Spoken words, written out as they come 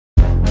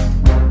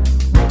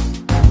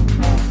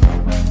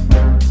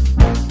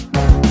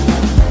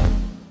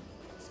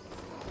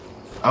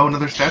Oh,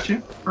 another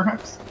statue,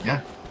 perhaps?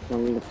 Yeah.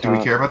 Do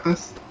we care about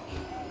this?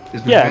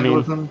 Is Yeah,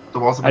 vandalism? The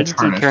walls have been I just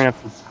didn't care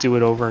enough to do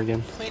it over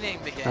again. Cleaning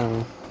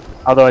begin.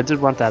 Although I did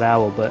want that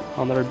owl, but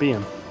I'll never be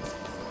him.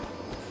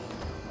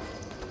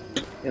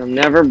 You'll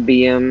never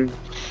be him.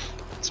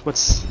 That's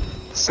what's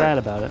sad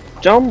about it.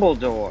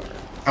 Dumbledore.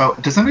 Oh,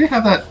 does somebody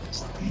have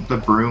the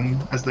broom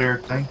as their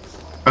thing?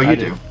 Oh, you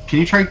do. Can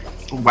you try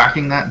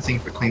whacking that and seeing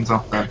if it cleans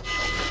off the...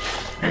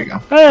 There you go.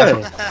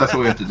 Hey! That's what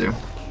we have to do.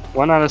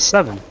 1 out of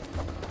 7.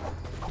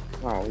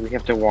 Oh, we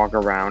have to walk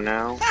around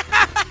now?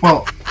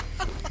 Well...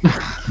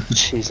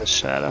 Jesus,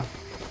 Shadow.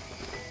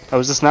 Oh,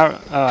 is this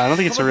not... I don't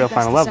think it's a real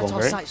final level,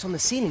 right?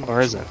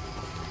 Or is it?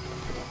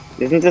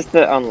 Isn't this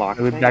the unlock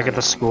Are we back at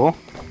the school?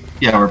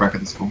 Yeah, we're back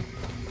at the school.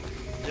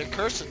 You're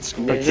cursing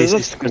school. Is this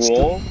a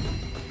school?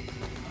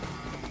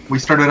 We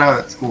started out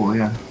at school,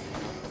 yeah.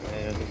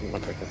 It doesn't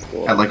look like a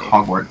school. At, like,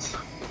 Hogwarts.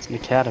 It's an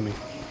academy.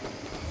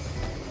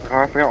 Oh,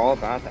 I forgot all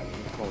about that.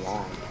 It's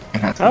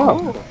so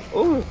long. Oh!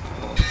 Ooh!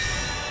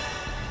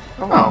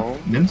 Oh,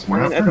 Nims,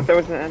 we're not I thought there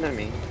was an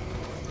enemy.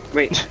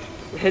 Wait,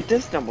 hit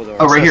this Dumbledore.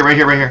 Oh, right here, right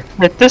here, right here.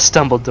 Hit this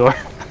Dumbledore.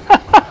 Ow!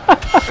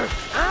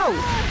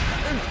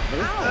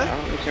 I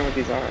don't understand what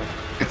these are.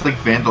 It's like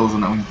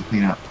vandalism that we need to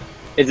clean up.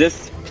 Is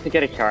this to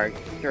get a character,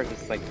 or is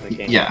this like the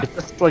game? Yeah.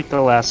 It's like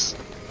the last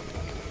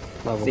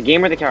level. The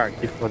game or the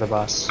character? Before the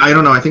boss. I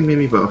don't know, I think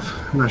maybe both.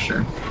 I'm not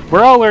sure.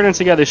 We're all learning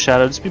together,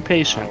 Shadow. Just be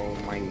patient. Oh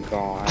my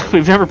god.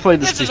 We've never played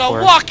this This before.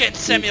 is a walk-in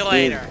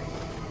simulator.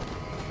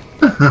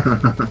 I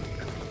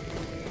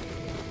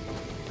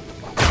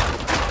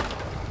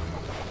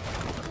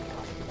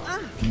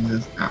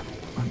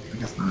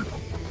guess not.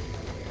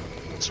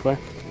 This way.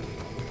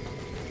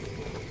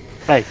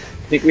 Hey. I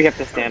think we have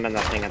to stand on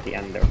that thing at the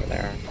end over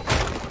there.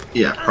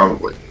 Yeah,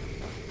 probably.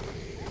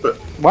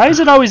 Why is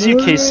it always you,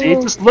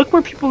 KC? Just look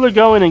where people are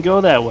going and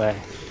go that way.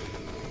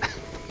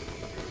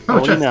 Oh,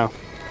 what do you know?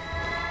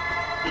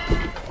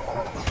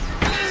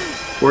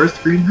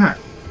 Forest Green Hat.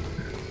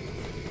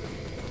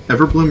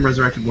 Everbloom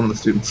resurrected one of the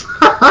students.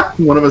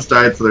 One of us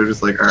died, so they're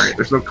just like, alright,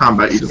 there's no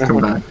combat, you just come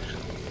back.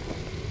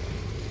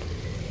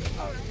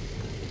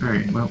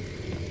 Alright, well.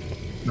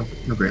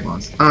 No great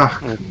loss. Ah.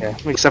 Okay.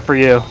 Except for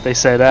you. They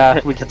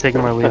said, we can take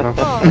him or leave him.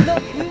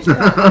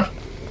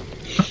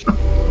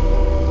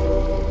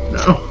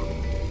 No.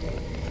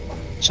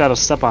 Shadow,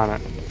 step on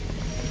it.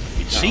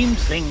 It seems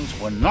things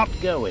were not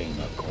going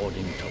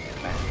according to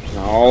plan.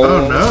 No.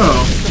 Oh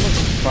no.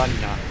 Fun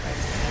not.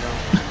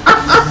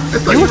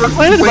 You were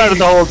complaining about it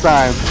the whole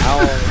time.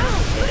 Oh,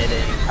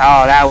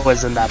 Oh, that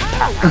was in the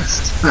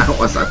past. That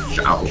was a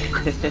joke.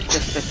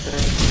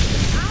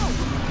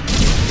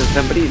 Can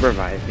somebody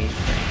revive me?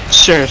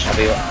 Sure.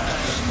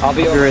 I'll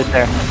be right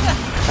there.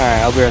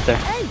 Alright, I'll be right there.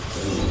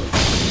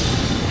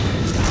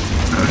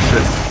 Oh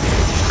shit.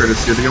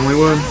 Curtis, you're the only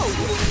one.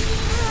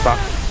 Fuck.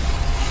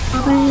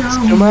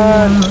 Too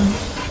much.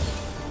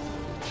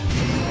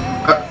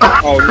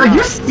 Oh, are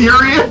you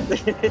serious?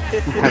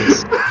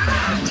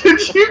 Did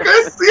you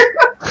guys see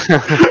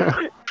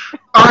that?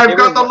 I've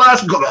got the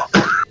last gun.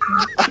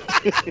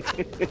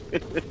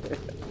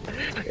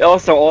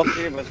 Also, all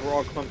three of us were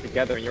all clumped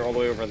together, and you're all the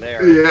way over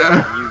there.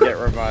 Yeah. And you get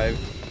revived.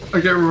 I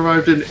get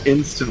revived and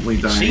instantly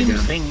die Seems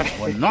again. things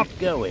were not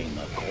going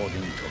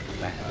according to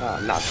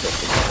plan. Not so.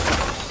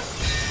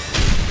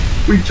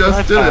 We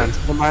just did it.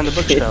 Behind the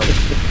bookshelf.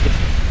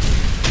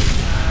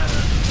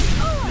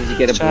 Did you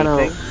get a Shadow.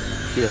 blue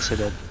thing? Yes, I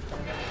did.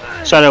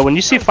 Shadow, when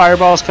you see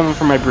fireballs coming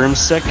from my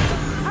broomstick...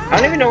 I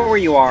don't even know where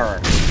you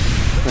are.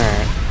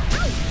 Alright.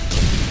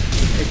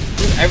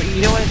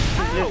 You know what?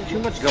 There's too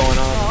much going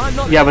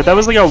on. Yeah, but that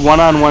was like a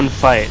one-on-one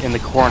fight in the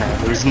corner.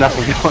 There was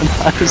nothing going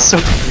on. It was so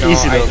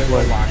easy to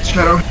avoid.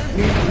 Shadow.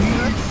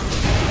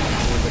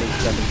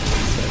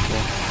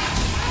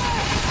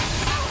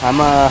 I'm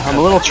a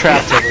little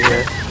trapped over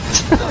here.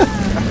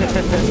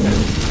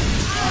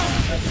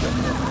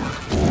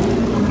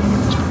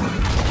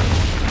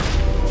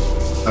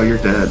 Oh, you're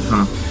dead,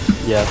 huh?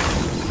 Yeah.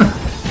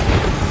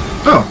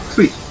 Oh,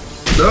 sweet.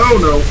 No,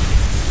 no.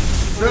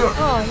 No.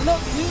 Oh,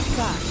 look who's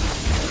back.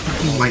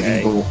 Fucking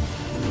lightning bolt.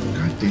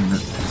 God damn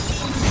it.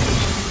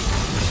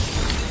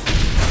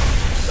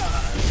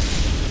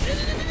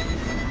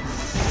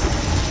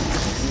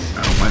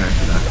 Oh, why'd I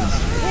do that?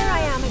 Here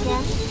I am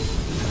again.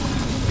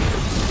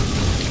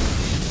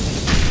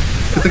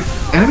 Could the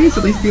enemies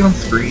at least be on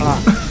screen?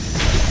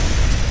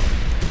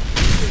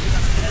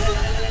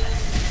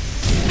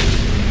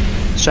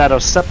 Shadow,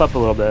 step up a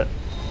little bit.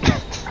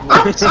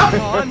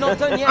 Oh, I'm not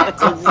done yet.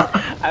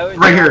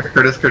 Right here,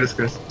 Curtis. I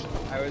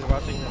was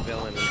watching the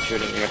villain and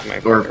shooting with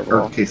my Or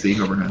fireball. Casey,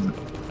 whoever has it.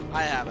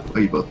 I have it. Oh,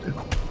 you both do.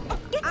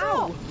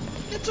 Ow!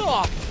 It's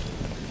off.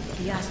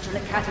 The Astral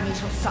Academy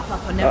shall suffer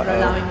for never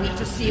allowing me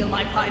to seal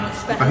my final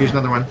spell. Oh, here's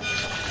another one.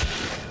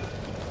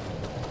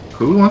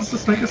 Who wants to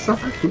make us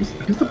suffer? Who's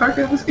the bad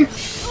guy of this game?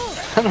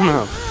 I don't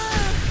know.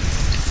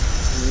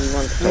 You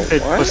want I think they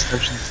to what? pushed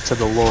attention to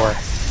the lore.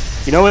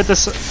 You know what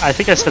this... I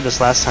think I said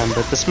this last time,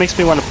 but this makes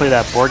me want to play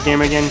that board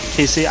game again,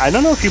 Casey. I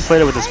don't know if you played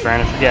it with this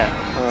brand, I forget.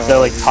 The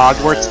like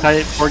Hogwarts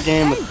type board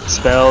game with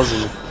spells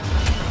and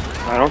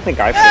I don't think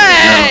I played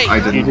Hey! No, I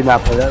You didn't. did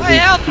not play that. My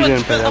health You was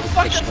didn't play to that the with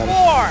fucking Shadow.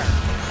 floor!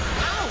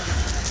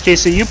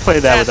 Casey, you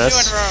played that Yes, with you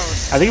us. and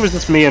Rose. I think it was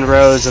just me and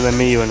Rose, and then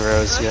me, you and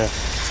Rose. Yeah,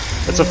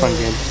 that's a fun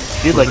game.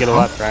 You'd like it a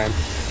lot, Brian.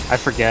 I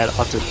forget.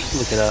 I'll have to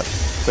look it up.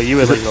 But you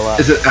would like it a lot.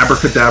 Is it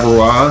Abracadabra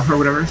or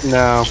whatever?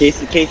 No.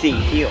 Casey,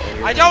 heal.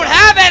 I don't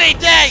have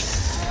anything!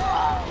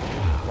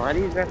 Why do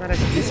you guys not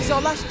have This is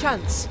our last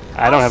chance.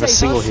 I don't have a Save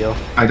single us. heal.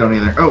 I don't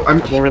either. Oh, I'm.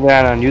 I've been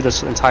relying on you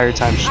this entire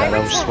time,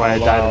 Shadow, which is why I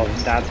died Well, in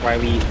this. that's why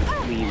we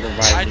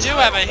revived I you. do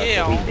have a That's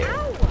heal. what we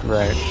do.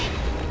 Right.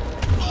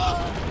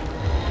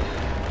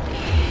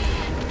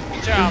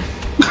 Jump.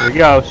 Here we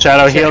go.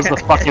 Shadow heals the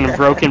fucking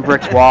broken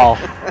brick wall.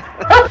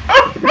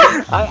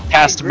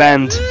 Cast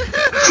bend.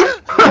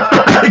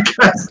 I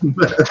guess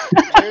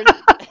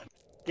that.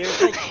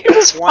 There's like You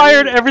just 20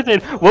 fired everything.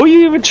 What were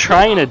you even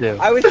trying to do?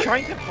 I was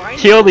trying to find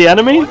Kill the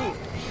enemy?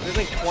 There's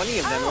like 20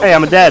 of them. Hey,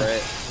 I'm dead.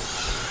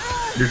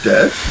 You're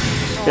dead?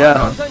 Yeah,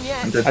 Oh, Done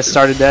yet. I'm dead. I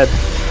started dead.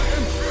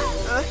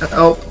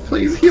 Oh,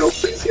 please heal,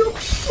 please heal. Oh,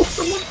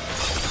 someone.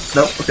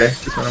 Nope, okay,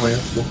 just run away.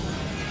 That's cool.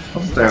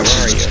 I'll stay Where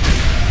are you?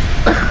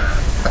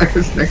 I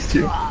was next to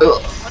you.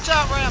 Ugh. Watch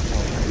out, Ram.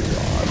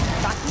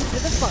 Back into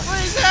the fun.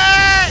 Freeze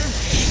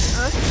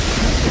it!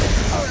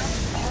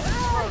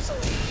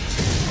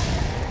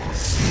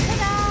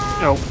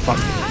 Oh, fuck.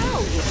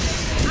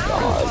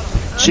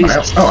 Am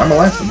Jesus. I, oh, I'm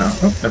alive now.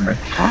 Oh, never mind.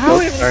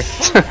 Oh, sorry.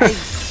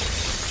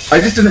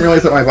 I just didn't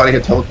realize that my body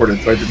had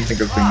teleported, so I didn't think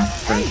I was being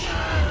finished.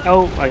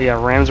 Oh, yeah,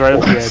 Ram's right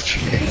up the edge.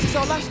 This is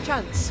our last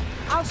chance.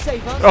 I'll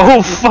save us.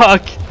 Oh,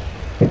 fuck.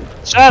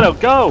 Shadow,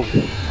 go.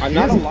 I'm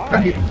not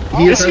alive.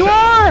 Yes, you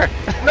are.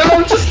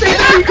 No, just stay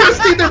there. You could have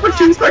stayed there for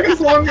 2 seconds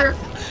longer.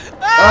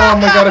 Oh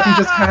my god, if you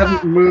just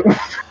hadn't moved.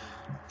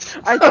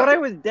 I thought I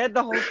was dead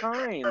the whole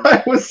time.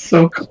 I was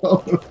so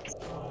close.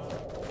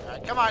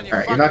 Come on, you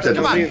Alright, you're not dead.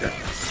 Come on. Just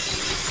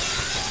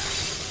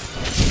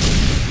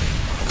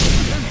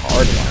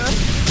Hard one.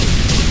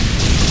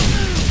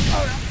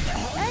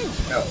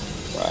 no.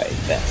 Right,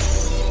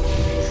 that's.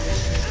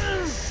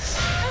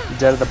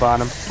 Dead at the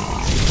bottom.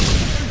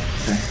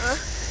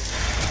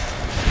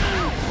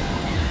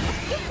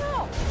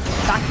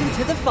 Back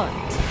into the fun.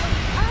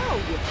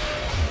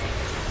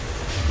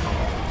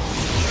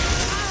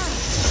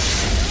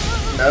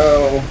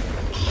 No.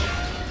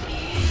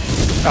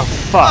 Oh,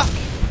 fuck.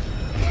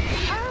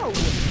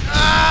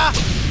 Ah!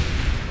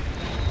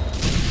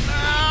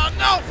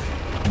 No!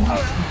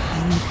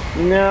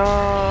 No.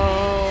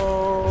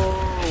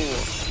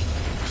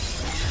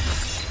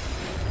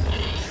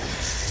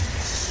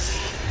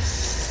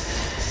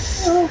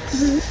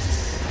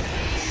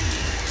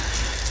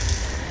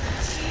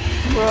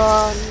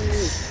 Run.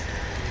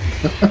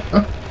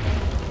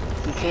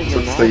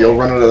 So you'll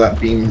run out of that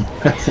beam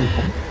at some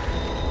point.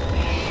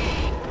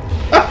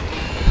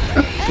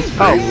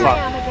 Oh, fuck.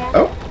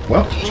 Oh,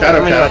 well,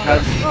 Shadow, That's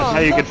Shadow. how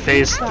you could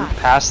phase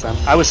past them.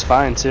 I was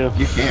fine, too.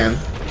 You can.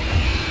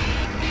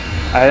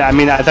 I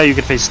mean, I thought you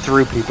could phase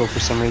through people for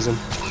some reason.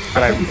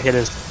 But I hit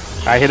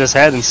his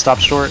head and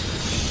stopped short.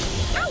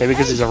 Maybe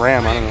because he's a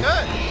ram, I don't know.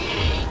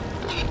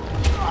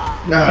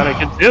 Good. But I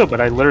could do, but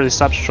I literally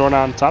stopped short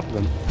on top of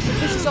him.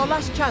 This is our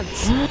last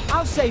chance.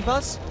 I'll save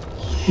us.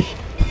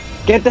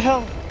 Get the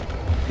hell.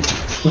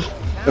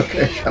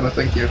 Okay, Shadow,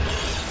 thank you.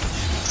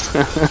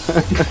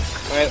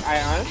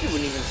 I honestly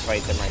wouldn't even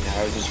fight them right now.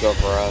 I would just go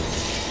for us.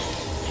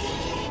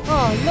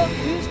 Oh, look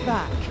who's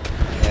back.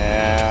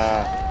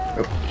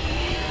 Yeah.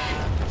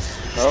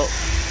 Oh.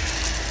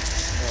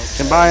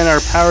 Combine our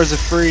powers of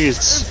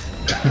freeze.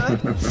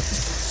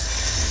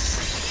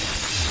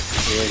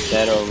 You're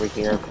dead over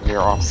here because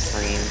you're off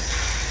screen.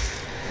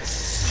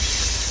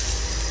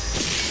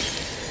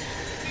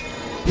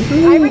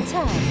 I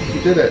return.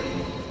 You did it.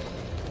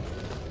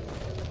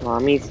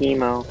 Mommy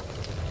Simo.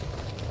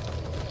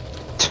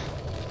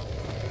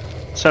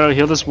 Shadow,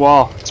 heal this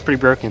wall. It's pretty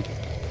broken.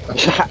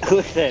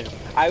 Listen,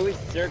 I was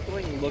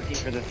circling looking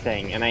for the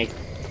thing, and I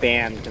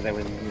spammed because I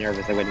was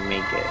nervous I wouldn't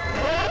make it.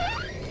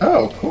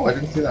 Oh, cool, I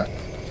didn't see that.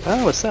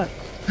 Oh, what's that?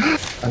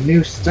 A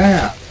new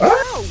staff.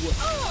 Oh!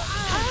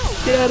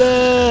 Get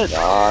it!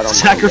 God, oh my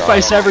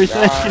Sacrifice God, oh my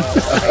everything.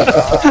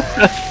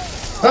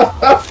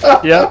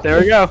 God. Yep, there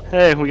we go.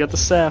 Hey, we got the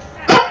staff.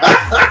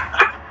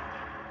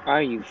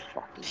 Are you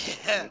fucking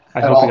kidding? I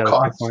At hope all we got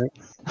costs. a point.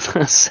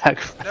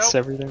 Sacrifice Nope.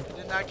 everything.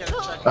 Did not get a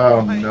check.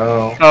 Oh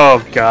no.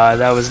 Oh god,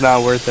 that was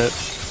not worth it.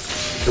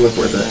 It was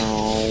worth it.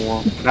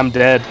 No. I'm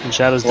dead, and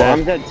Shadow's Well,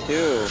 I'm dead. dead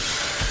too.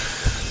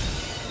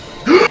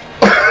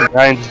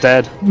 Brian's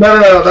dead. No,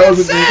 that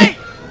wasn't me.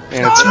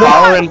 And it's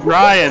Power and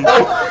Brian.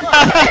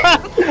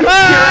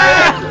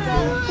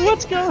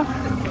 Let's go.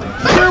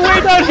 We're way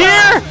down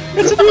here!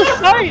 It's a new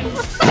fight!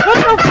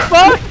 What the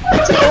fuck?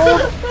 It's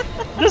old.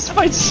 This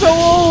fight's so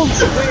old!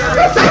 We're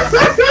at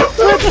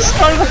the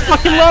start of the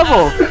fucking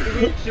level!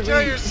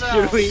 Kill yourself.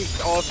 Should we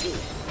also...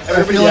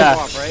 Everybody feel like-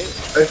 off, right?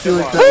 I feel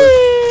like that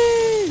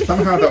was...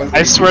 Somehow that was...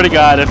 I swear to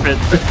god, if it...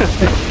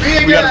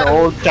 we got an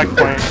old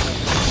checkpoint.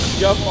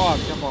 Jump off,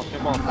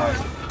 guys.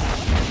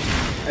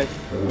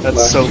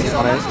 That's so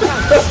funny.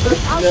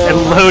 And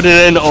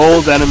loaded in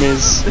old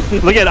enemies.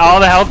 Look at all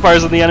the health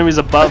bars of the enemies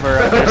above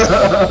her.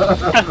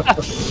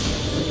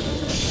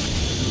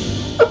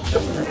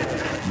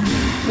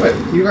 What?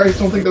 You guys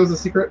don't think that was a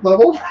secret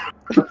level?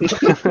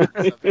 That's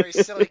a very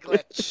silly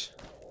glitch.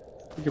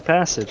 Your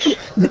passage.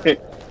 There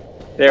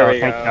Oh, we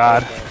thank go.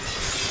 God.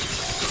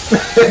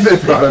 They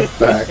brought us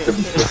back.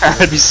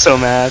 I'd be so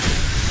mad.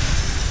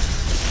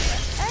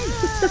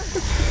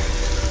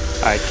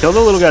 Alright, kill the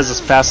little guys as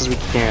fast as we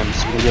can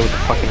so we can deal with the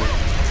fucking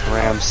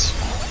rams.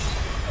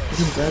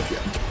 Isn't that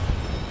yet?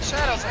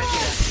 Shadow's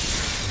idea.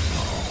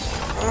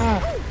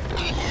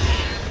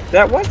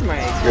 That was my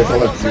You guys all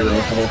have 0 I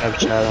health. have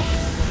shadow.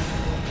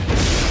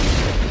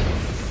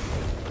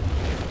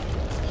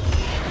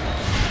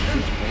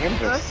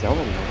 rams are so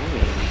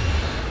annoying.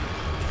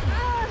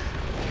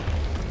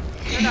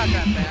 They're not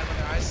that bad when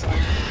they're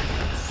isolated.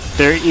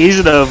 They're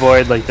easy to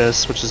avoid like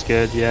this, which is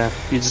good, yeah.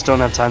 You just don't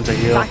have time to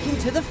heal. Back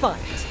into the fight.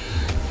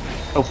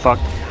 Oh fuck.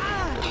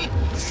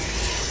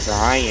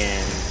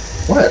 Brian.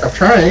 What? I'm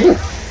trying.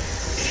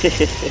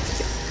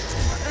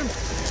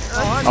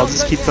 I'll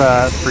just keep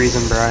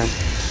freezing Brian.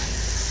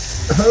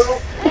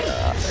 Oh.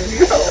 There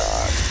you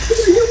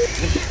go.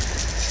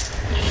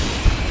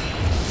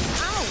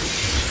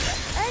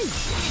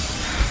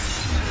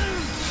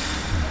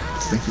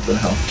 Thank you for the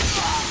help.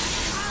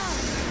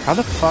 How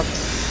the fuck?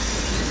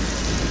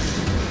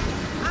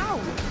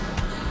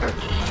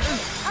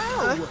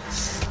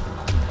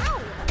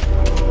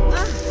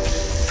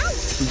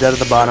 I'm dead at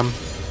the bottom.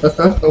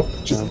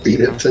 Just beat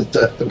it to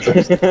death.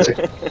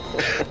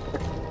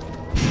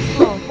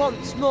 Oh,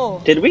 once more.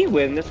 Did we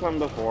win this one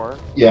before?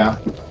 Yeah.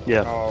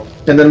 Yeah. Oh.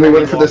 And then we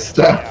went for this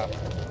stuff.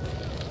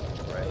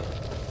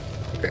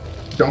 Yeah.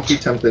 Don't be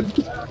tempted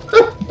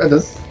by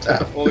this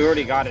stuff. Well, we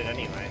already got it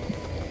anyway.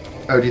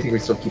 Oh, do you think we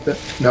still keep it?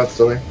 No, it's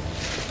still there.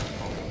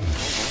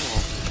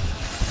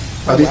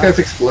 Oh, these guys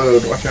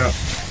explode. Watch out.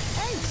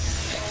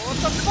 What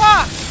the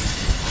fuck?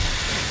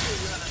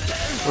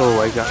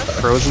 Oh, I got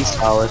frozen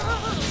solid.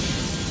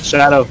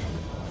 Shadow.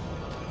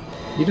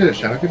 You did it,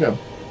 Shadow. Good job.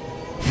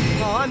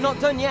 Oh, I'm not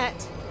done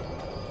yet.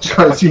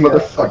 Charles, you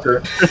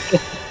motherfucker.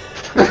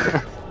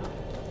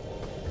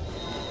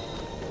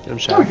 Get him, Oh,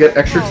 Shadow. we get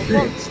extra Oh,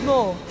 experience. once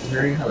more.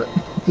 There you have it.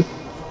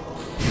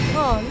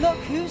 Oh, look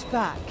who's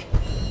back.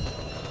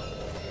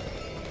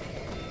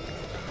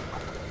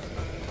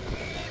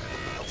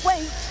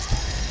 Wait.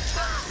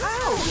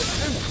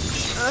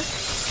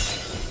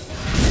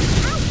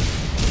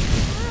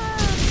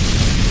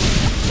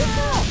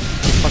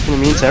 Fucking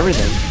immune to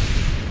everything.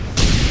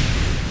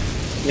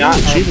 Yeah,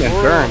 Achievement,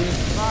 burn.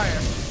 Fire.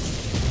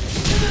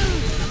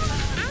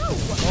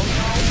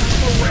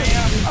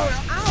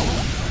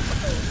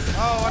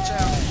 Oh, watch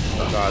out.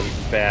 Oh god, this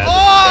is bad. Oh,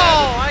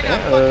 I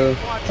got Uh-oh.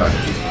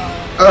 fucking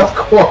watch. Of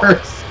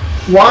course.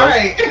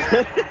 Why?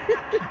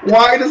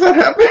 Why does that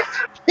happen?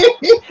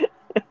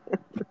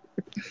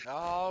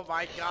 Oh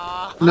my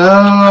god.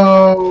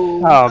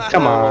 No. Oh,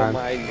 come Oh on.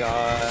 my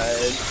god.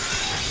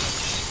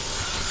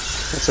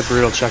 That's a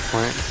brutal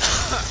checkpoint.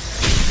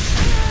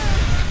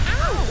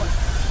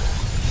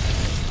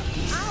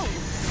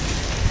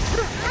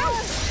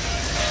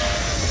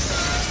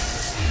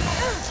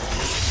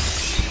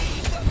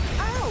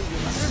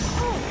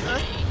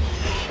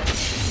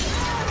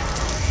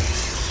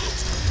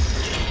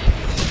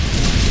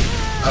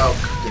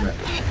 Oh, damn it.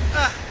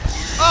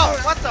 Oh,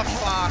 what the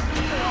fuck?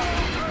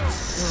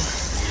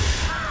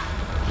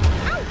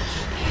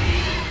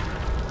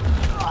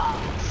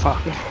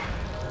 Fuck.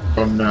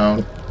 Oh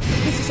no.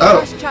 This is our Oh.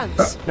 last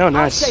chance. No,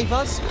 nice. Save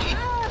us.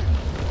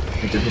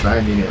 It didn't die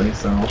immediately,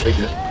 so I'll take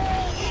it.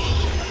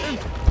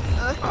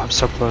 Oh, I'm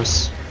so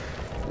close.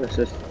 This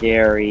is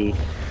scary.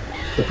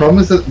 The problem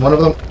is that one of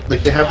them,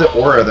 like, they have the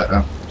aura that.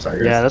 Oh,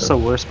 sorry. Yeah, that's the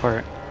worst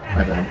part.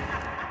 My bad.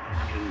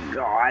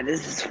 God,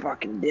 this is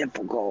fucking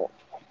difficult.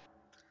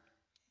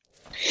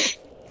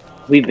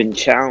 We've been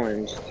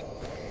challenged.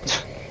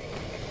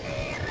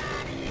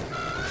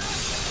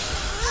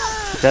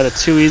 That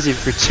is too easy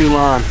for too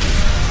long.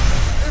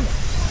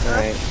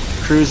 Alright.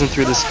 Cruising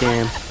through this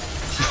game.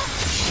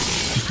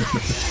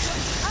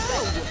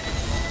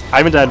 I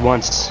haven't died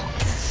once.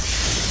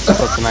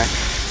 Until tonight.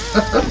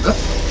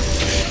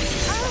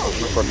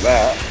 For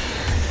that.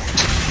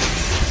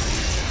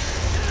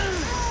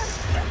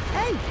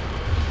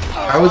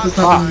 How is this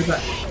not doing that?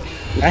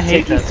 I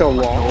hate taking that so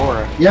long.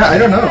 aura. Yeah, I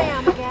don't know.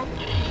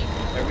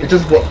 It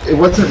just it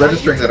wasn't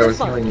registering that I was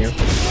healing you.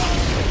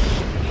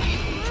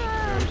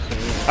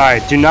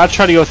 Alright, do not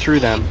try to go through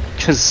them,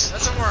 because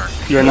Doesn't work.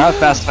 you're not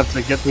fast enough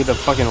to get through the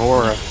fucking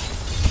aura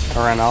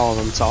around all of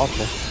them. It's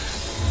awful.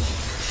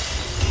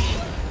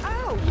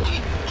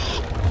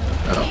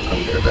 Oh,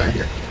 I'm good back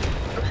here.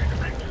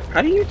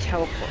 How do you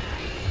teleport?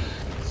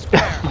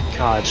 Oh my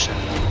god,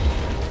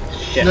 Shadow.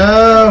 Shit.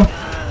 No.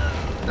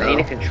 I need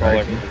a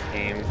controller for this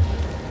game.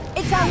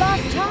 It's our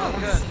last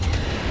chance.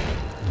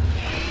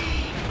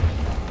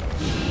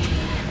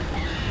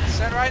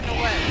 Set right in the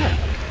way.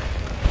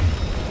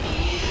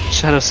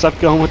 Shadow, stop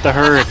going with the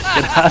herd.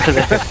 Get out of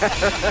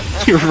there.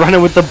 You're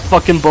running with the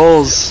fucking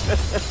bulls.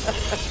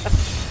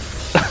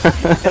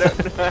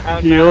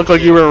 You look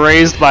like you were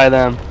raised by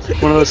them.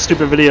 One of those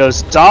stupid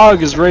videos.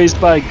 Dog is raised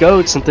by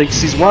goats and thinks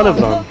he's one of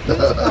them.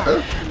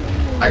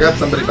 I got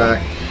somebody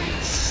back.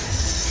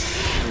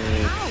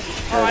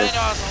 Oh, I didn't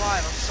know I was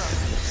alive. I'm sorry.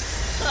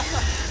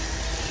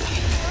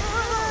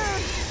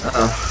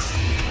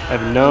 Uh-oh. I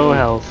have no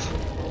health.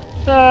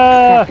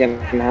 Ah! Fucking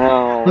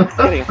hell. It's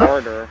getting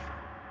harder.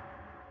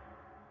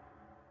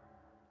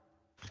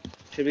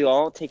 Should we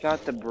all take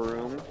out the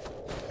broom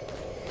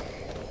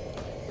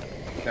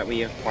that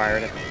we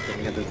acquired at the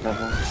beginning of this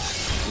level?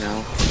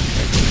 No?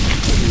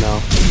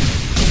 No.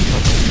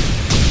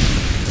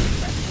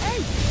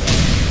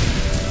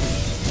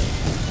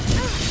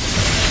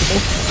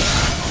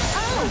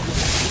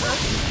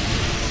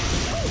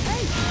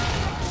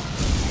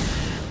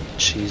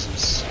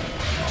 Jesus.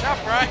 Good job,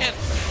 Brian.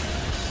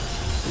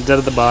 I'm dead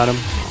at the bottom.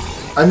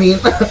 I mean,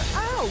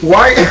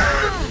 why?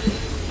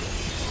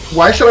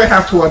 Why should I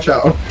have to watch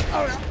out?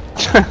 I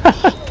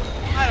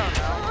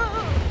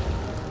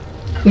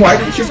don't know. Why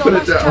did you put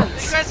it down?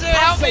 Because it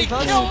helped me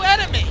kill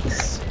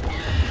enemies.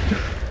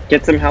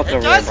 Get some health It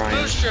over there, does Brian.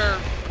 boost your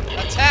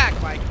attack,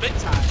 like, big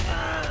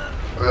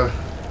time.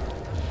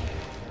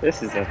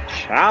 This is a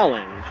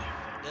challenge.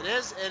 It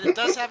is, and it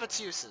does have its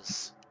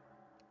uses.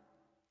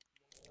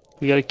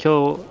 We gotta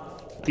kill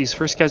these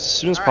first guys as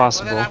soon as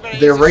possible. Well, then I'm gonna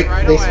They're use this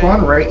right. They away.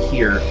 spawn right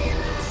here. Look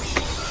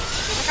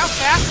how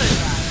fast they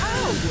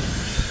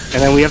run.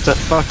 And then we have to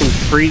fucking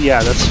freeze.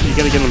 Yeah, that's you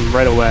gotta get them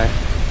right away,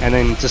 and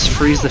then just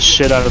freeze the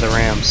shit out of the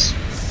rams.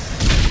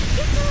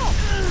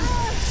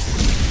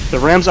 The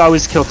rams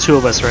always kill two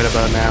of us right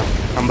about now.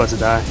 I'm about to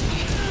die.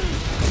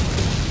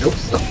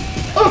 Oops.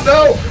 Oh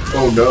no!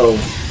 Oh no!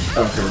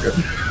 Oh, okay, we're good.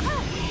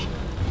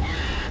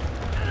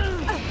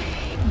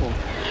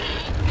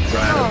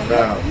 Right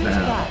about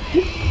now.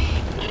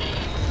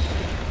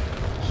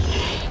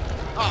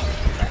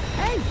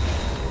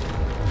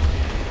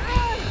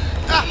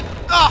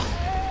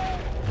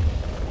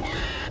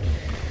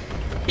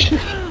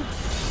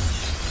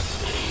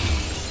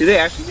 Do they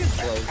actually get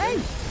slow?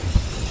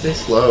 Stay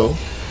slow.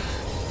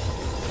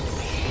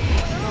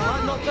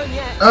 I'm not done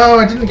yet. Oh,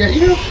 I didn't get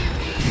you.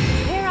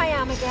 Here I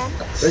am again.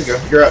 There you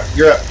go. You're up.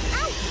 You're up.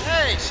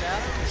 Hey,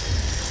 Shadow.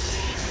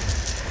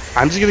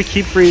 I'm just gonna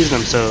keep freezing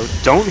them, so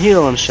don't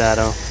heal them,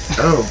 Shadow.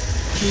 Oh,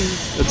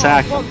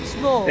 Attack them. Once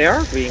more. They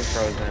are being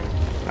frozen.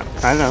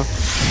 I know.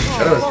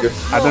 Shadow is good.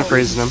 I've been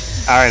freezing them.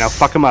 Alright, now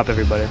fuck them up,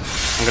 everybody.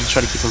 I'm gonna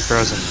try to keep them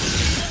frozen.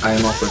 I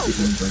am also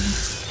keeping them.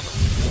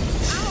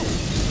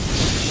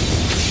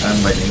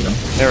 I'm lightning them.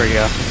 There we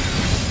go.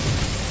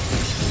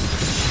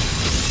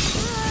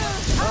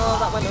 Oh,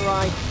 that went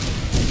awry.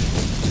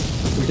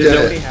 We Does did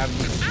nobody it. have?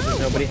 Does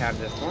nobody have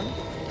this one?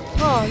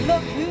 Oh,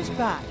 look who's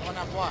back. One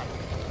up one.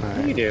 You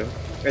Alright. do. Or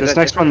This is that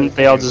next different? one,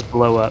 they all just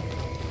blow up.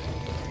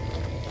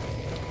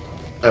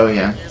 Oh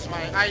yeah. Here's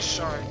my ice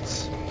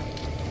shards.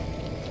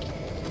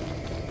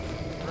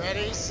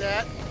 Ready,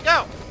 set,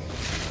 go!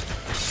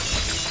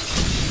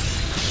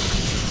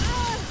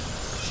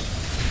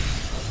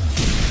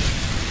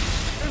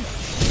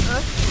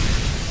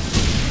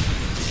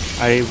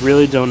 I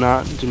really do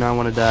not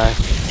want to die.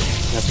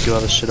 I have to do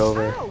all this shit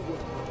over.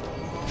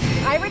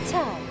 I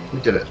return. We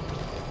did it.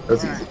 That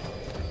was easy.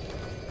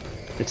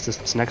 It's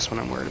this next one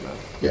I'm worried about.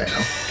 Yeah, I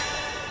know.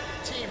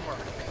 Teamwork.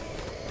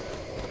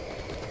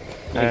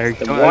 I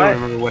the don't what?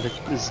 remember what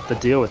is the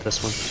deal with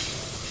this one.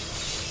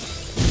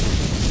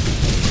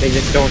 They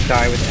just don't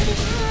die with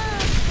anything.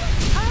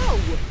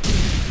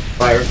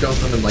 Fire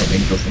kills them and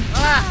lightning kills them.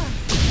 Ah!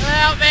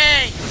 Help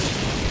me!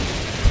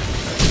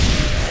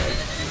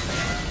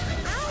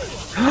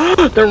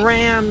 The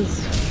rams!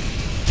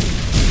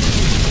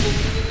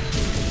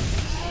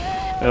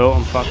 Oh,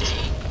 I'm fucked.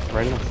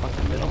 Right in the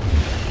fucking middle.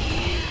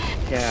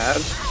 Yeah.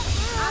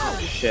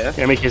 Shit.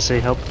 Yeah, make you say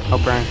help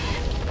Brian.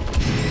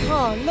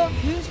 Oh, look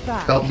who's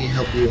back. Help me,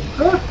 help you.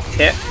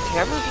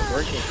 Camera's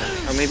working.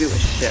 Oh, maybe it was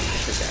shit. I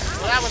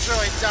forgot. Well, that was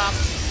really dumb.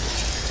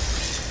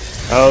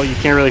 Oh, you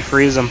can't really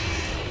freeze them.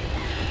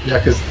 Yeah,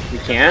 because You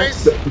can't?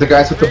 the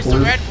guys with the Here's the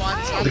blue. red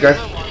ones, not the the guys-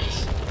 blue ones.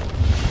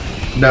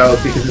 No,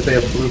 because if they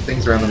have blue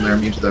things around them, they're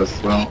immune to those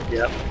as well.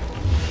 Yep.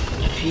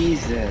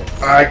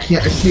 Jesus. I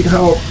can't. I just need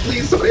help.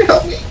 Please, somebody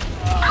help me.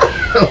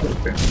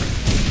 Okay.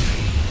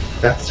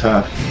 That's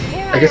tough.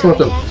 I guess we'll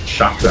have to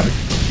shock them.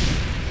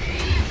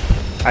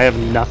 I have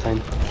nothing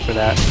for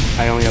that.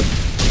 I only have.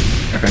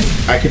 Okay,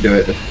 I could do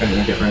it if I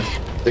didn't get rest.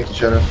 Thank you,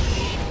 Shadow.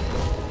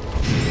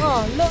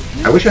 Oh, look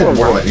who's I wish I had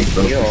more Oh, lightning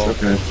spells. They're so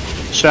good.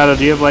 Shadow,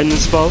 do you have lightning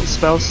spells?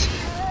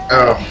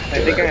 Oh, I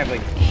think I have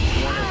like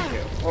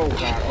 1 or 2. Oh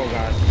god, oh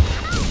god.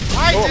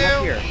 I Oh, do! I'm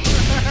up here.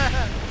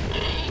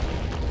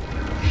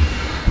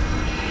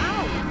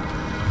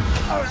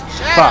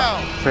 Shadow!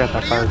 Fuck. Forgot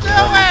that What fire. are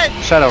you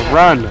doing? Shadow,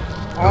 run!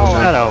 Oh,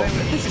 Shadow.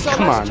 This is our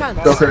Come last on.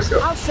 chance. Go first, go.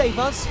 I'll save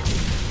us.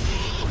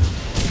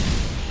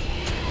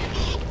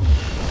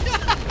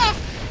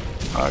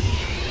 Fuck.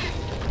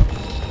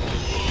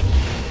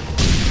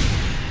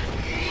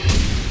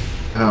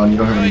 Oh, and you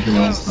don't have anything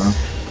else, though.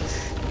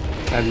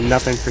 I have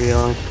nothing for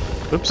healing.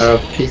 Oops. Oh,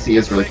 Casey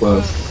is really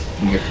close.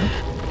 Let me get you.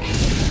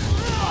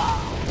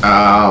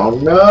 Oh,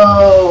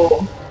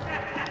 no!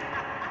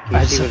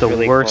 I just have the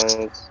really worst.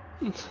 close.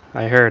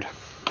 I heard.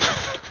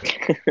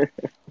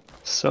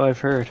 So I've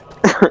heard.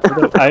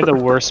 I have the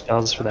worst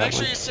spells for that Make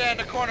sure one. you stand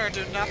in the corner and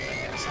do nothing.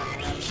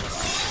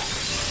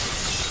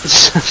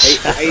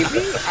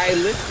 I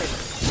listen.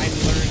 I'm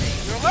learning.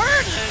 You're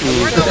learning.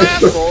 You're the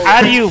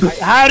last.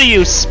 How do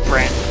you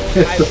sprint?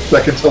 It's the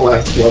second to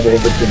last level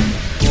of the game.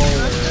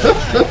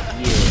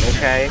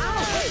 Okay.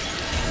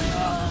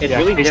 It's Yeah,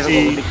 really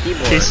difficult with the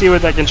keyboard. KC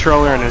with that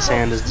controller in his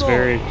hand is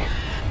very.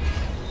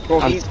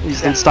 Well,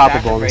 He's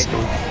unstoppable in this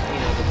game.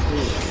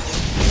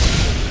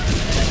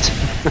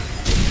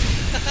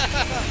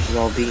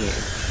 Well-being.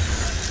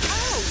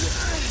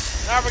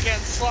 Now we're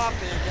getting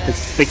sloppy again.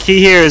 The key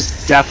here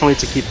is definitely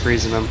to keep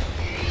freezing them.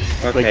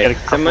 Okay, get a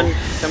couple.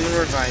 someone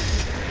revive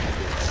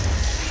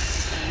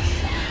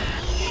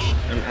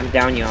me. I'm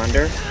down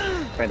yonder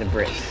by the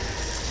bridge.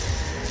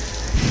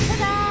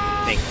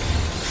 Thank you.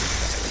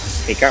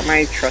 Take out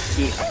my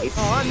trusty ice.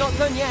 Oh, I'm not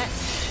done yet.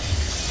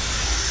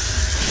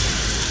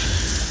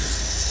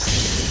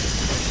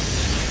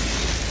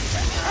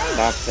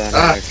 Stop that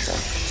other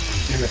truck.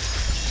 Damn it.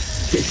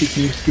 Casey,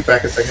 can you scoot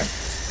back a second?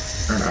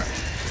 Or not?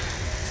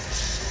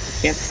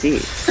 Can't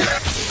see.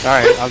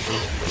 Alright, I'll go.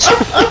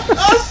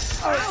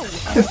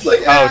 It's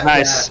like, Oh,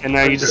 nice. And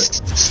now you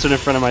just stood in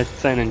front of my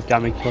thing and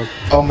got me killed.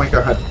 Oh my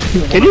god.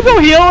 Can you go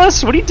heal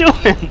us? What are you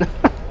doing?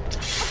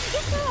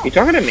 You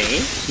talking to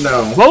me?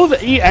 No.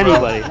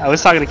 Anybody. I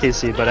was talking to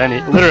KC, but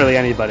literally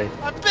anybody.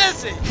 I'm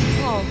busy.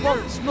 Oh,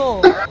 once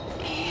more.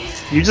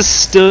 You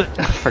just stood.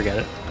 Forget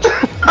it.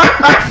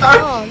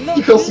 Oh,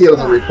 look. You'll see it on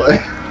the replay.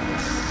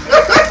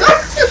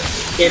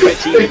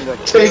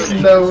 Take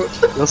note.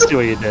 Let's see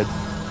what you did.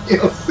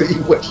 You'll see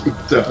what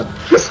you've done.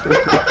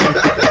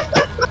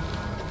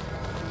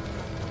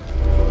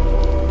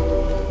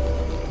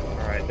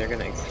 Alright, they're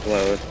gonna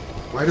explode.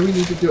 Why do we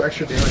need to do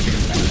extra damage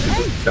against these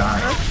people who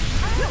die?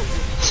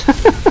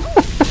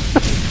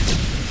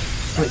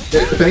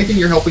 If anything,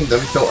 you're helping them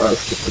kill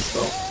us with the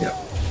spell. Yeah.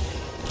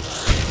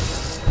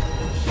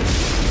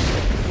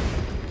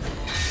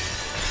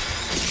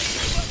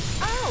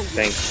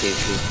 Thanks,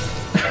 Casey.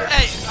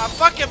 Hey, a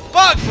fucking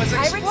bug was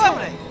I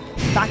exploding.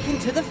 return. Back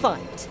into the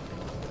fight.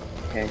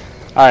 Okay.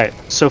 Alright,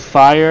 so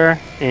fire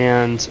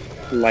and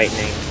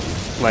Lightning.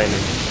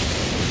 lightning.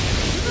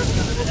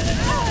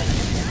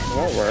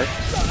 Won't work.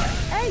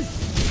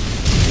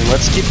 And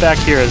let's keep back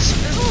here as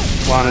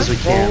long as we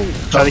can.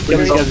 Try to kill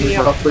these guys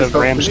before the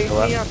rams show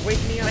up.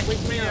 Wake me up,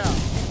 wake me up.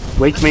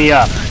 Wake me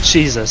up.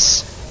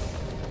 Jesus.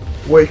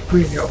 Wake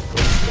me up.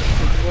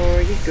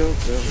 Before you go,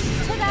 go.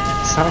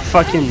 It's not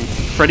fucking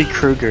Freddy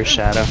Krueger,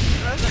 Shadow.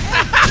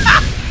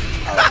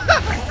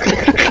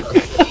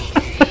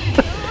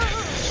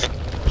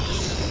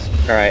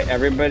 Alright,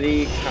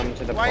 everybody come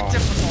to the Quite boss.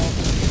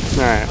 difficult.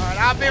 Alright. Alright,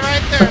 I'll be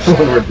right there.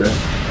 We're dead.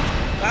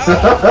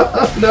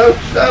 No,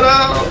 shut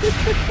up!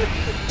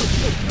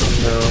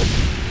 No.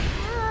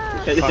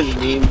 I didn't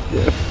mean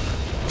to.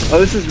 Oh,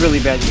 this is really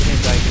bad. You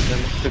can't die because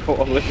I'm to go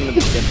away from the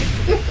beginning.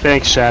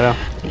 Thanks, Shadow.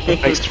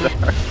 Thanks for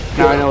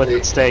now I know what's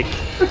at stake.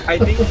 I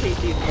think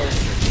Casey's close.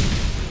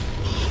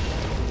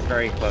 He's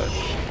very close.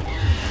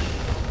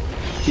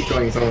 Keep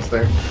going, he's almost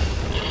there.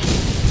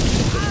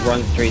 Just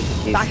run straight to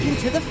Casey. Back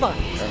into the fight.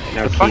 Alright,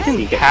 now The Casey fucking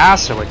gets...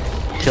 casts are like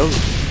killing me.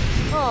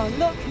 Oh,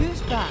 look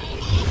who's back.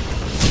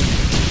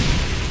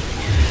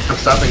 I'm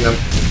stopping them.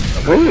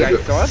 Ooh, I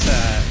saw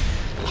that.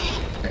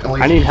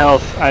 I need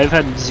health. I've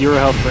had 0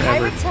 health I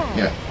forever. return.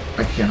 Yeah,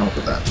 I can't help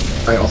with that.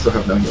 I also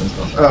have no healing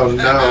spells. Oh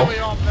no. We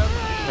all know.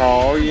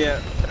 Oh, yeah.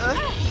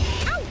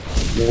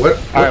 What?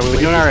 Alright, we're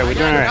doing alright. We're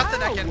doing alright. Nothing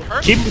that can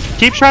hurt.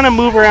 Keep trying to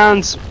move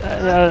around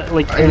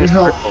like I in need a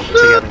help. circle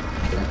together.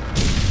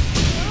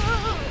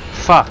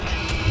 Fuck.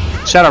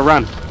 Shadow,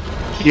 run.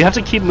 You have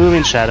to keep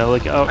moving, Shadow.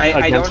 Like I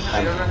don't know against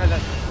them. how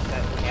that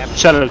happens.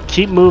 Shadow,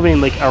 keep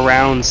moving like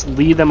around.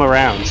 Lead them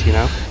around. You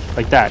know,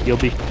 like that. You'll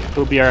be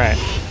alright.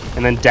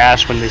 And then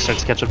dash when they start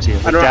to catch up to you.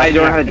 I don't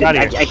know how to do Get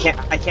out of it. here.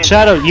 I can't.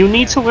 Shadow, you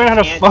need to learn how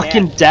to Can't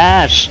fucking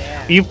dash.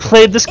 You've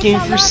played this game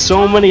for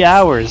so many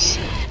hours.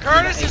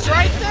 Curtis is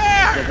right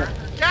there.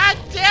 God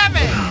damn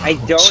it. I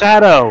don't.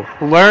 Shadow,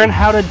 learn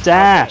how to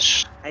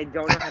dash. I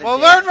don't know how to Well,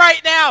 do learn it.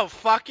 right now.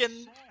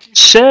 Fucking.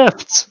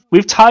 Shift.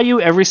 We've taught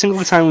you every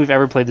single time we've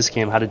ever played this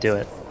game how to do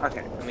it.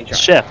 Okay, let me try.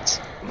 Shift.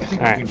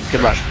 Alright,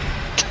 good luck.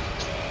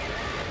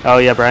 Oh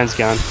yeah, Brian's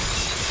gone.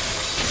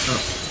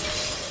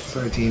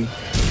 Sorry, team.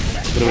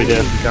 What do we do?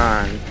 He's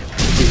gone.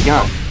 He's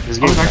gone. His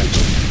game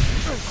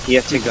crashed. He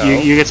has to go.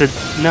 You get to...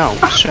 No,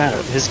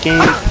 Shadow. His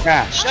game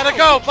crashed. Gotta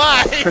go.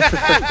 Bye.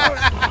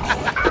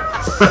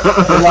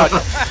 Good luck.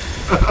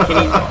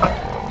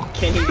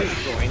 Can he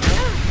just join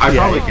us? I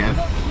probably can.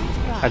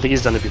 I think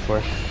he's done it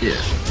before. Yeah.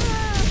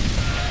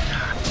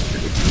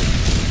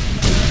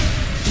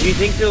 Do you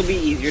think it'll be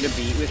easier to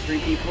beat with 3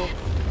 people?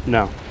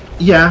 No.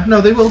 Yeah, no,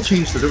 they will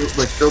change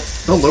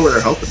they'll lower their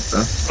health and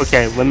stuff.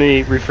 Okay, let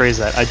me rephrase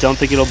that. I don't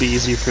think it'll be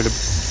easy for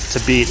to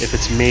beat if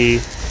it's me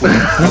with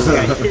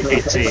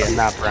AT and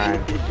not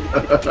Brian.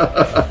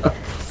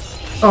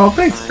 Oh,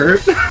 thanks,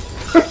 Kurt.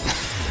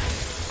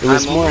 It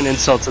was more an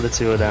insult to the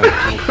two of them.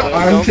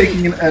 I'm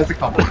taking it as a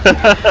compliment.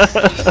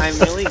 I'm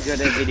really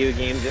good at video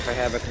games if I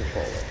have a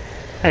controller.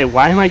 Hey,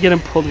 why am I getting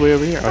pulled way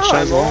over here? Oh,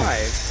 Shaz I'm won.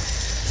 alive.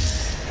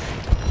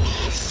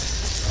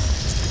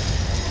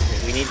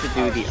 Okay, we need to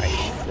do the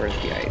ice. Where's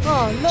the ice?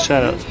 Oh, look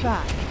Shut up. who's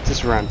back.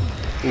 Just run.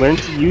 Learn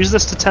to use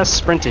this to test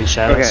sprinting,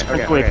 Shadow.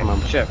 Sprint away from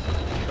them. Ship.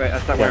 Wait,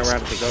 that's not Yes. where I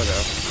wanted to go,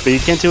 though. But you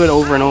can't do it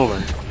over and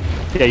over.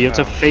 Yeah, you have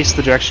to face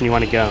the direction you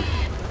want to go.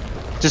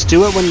 Just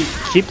do it when you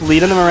keep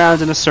leading them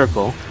around in a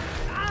circle,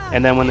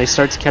 and then when they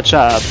start to catch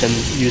up, then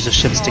use the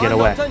shifts to get I'm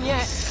away. not done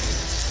yet.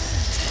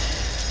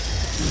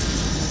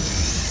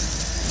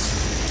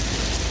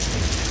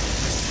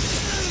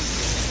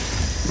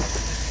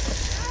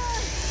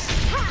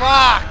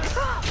 Fuck!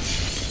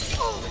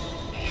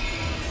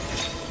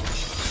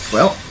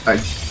 Well, I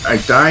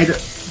died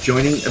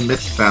joining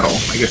amidst battle.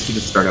 I guess we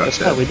just start out That's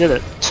dead. how we did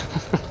it.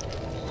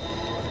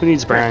 Who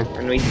needs Brian?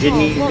 And we didn't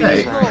Oh, even look, do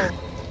Hey. no.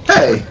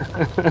 Hey!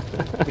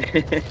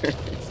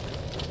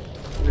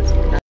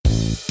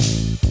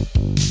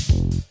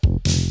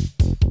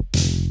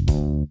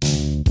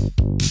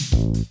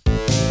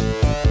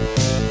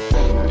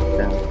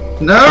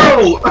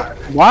 No!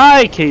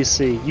 Why,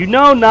 Casey? You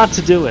know not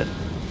to do it.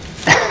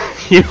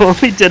 You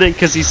only did it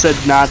because he said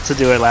not to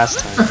do it last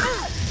time.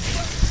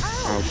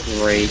 Oh,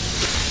 great.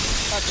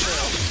 Not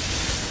true.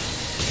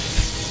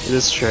 It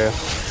is true.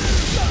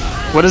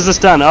 What has this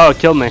done? Oh, it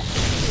killed me.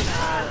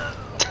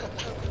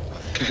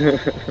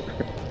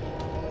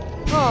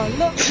 Oh,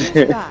 look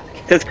who's back.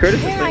 Says Curtis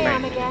is Here I like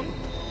am my... again.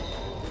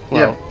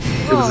 Well,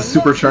 It was a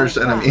supercharged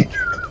enemy.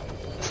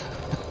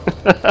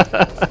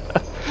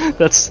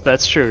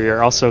 that's true.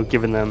 You're also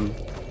giving them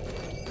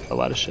a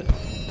lot of shit.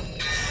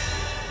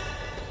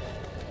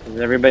 Is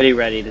everybody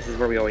ready? This is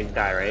where we always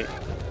die, right?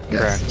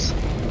 Yes.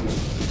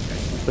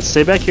 Correct. Let's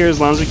stay back here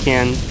as long as we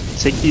can.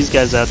 Take these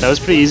guys out. That was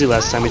pretty easy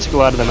last time. We took a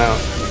lot of them out.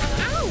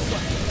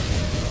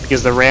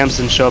 Because the Rams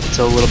didn't show up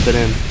until a little bit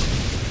in.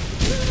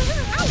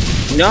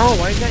 No,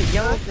 why is that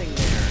yellow thing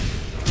there?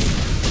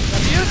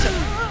 Abuse him!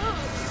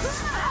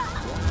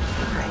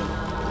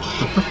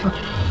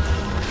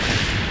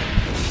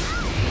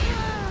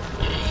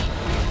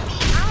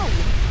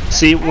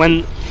 See,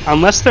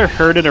 unless they're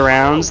herded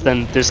around,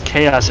 then there's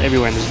chaos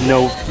everywhere and there's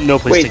no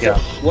place Wait, to go.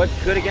 so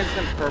what's good against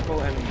them? Purple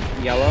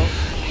and yellow?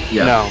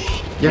 Yeah. No.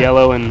 Yeah.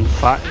 Yellow and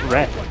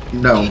red.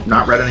 No,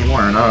 not red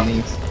anymore. Not on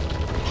these.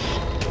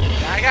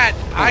 I got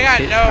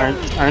Okay, no.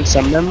 Aren't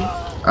some of them?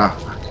 Ah.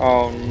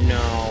 Oh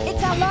no.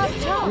 It's our last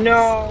chance.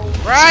 No.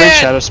 Brian!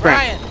 Shadow, sprint.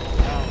 Brian!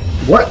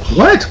 What?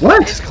 What?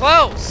 He's What?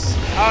 close!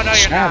 Oh, no,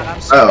 you're not.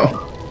 I'm sorry.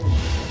 Oh.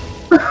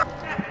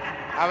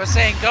 I was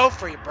saying go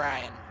for you,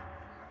 Brian.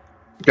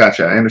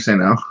 Gotcha. I understand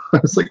now. I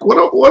was like, what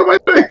am I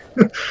doing?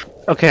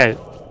 Okay,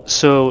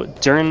 so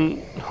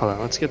during... Hold on,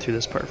 let's get through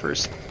this part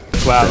first.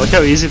 Wow, look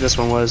how easy this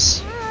one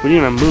was. We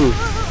didn't even move.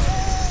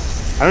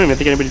 I don't even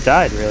think anybody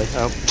died, really.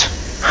 Oh.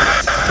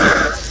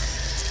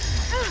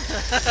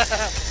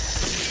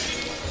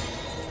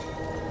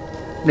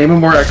 Name a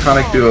more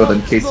iconic duo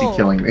than Casey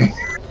killing me.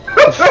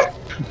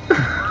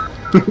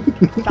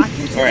 Back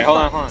into Alright, hold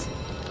on.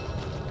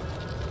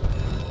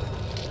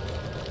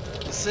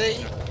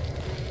 See?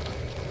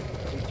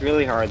 It's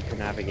really hard to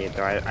navigate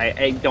though.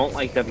 I don't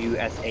like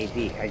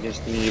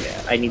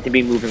WSAD. I need to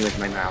be moving with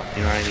my mouth,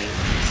 you know what I mean?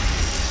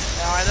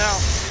 No, I know.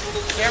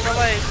 Can't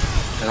relate.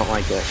 I don't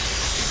like it.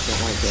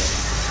 Don't like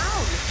it.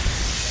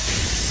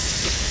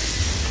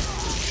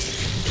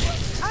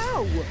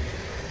 Ow!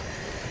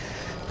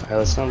 Alright,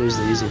 let's not lose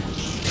the easy.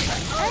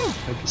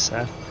 That'd be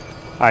sad.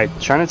 Alright,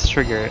 try not to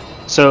trigger it.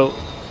 So,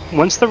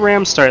 once the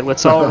Rams start,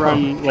 let's all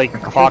run, like,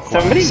 clockwise.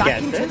 Somebody Back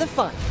get into this? the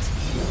fight.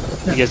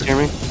 You guys hear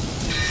me?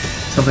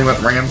 Something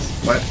about Rams?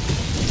 What?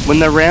 When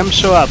the Rams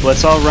show up,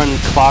 let's all run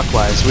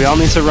clockwise. We all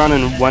need to run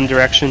in one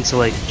direction to,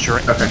 like,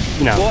 Okay.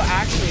 you know. Well,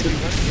 actually, if we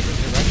run in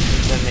different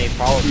directions, then they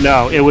follow.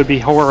 No, it would be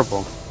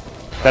horrible.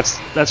 That's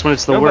when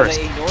it's the No, worst.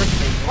 But they ignore me.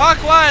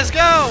 Clockwise,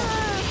 go!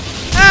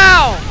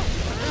 Ow!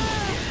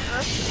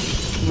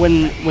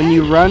 When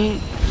you run,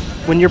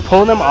 when you're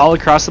pulling them all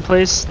across the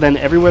place, then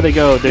everywhere they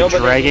go, they're No, but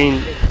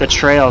dragging the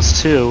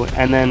trails too,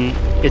 and then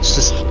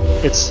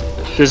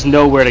there's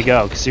nowhere to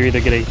go because you're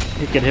either gonna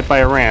get hit by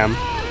a ram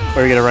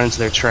or you're gonna run into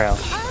their trail.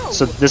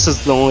 So this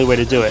is the only way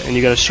to do it, and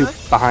you gotta shoot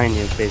behind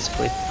you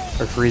basically,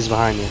 or freeze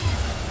behind you.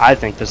 I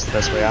think this is the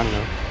best way. I don't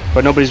know,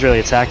 but nobody's really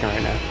attacking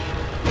right now.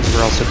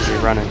 We're all so busy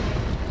running.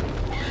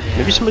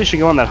 Maybe somebody should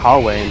go on that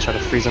hallway and try to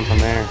freeze them from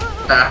there.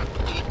 Ah.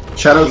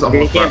 Shadow's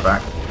almost brought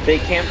back. They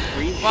can't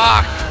freeze.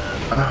 Fuck!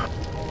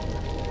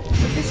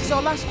 This is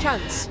our last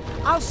chance.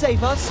 I'll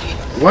save us.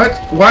 What?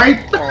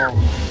 Why? Oh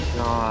my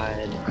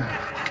god.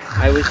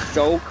 I was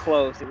so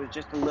close. It was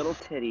just a little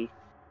titty.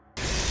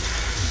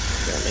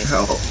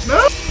 Hell.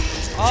 No.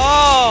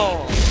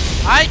 Oh!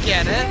 I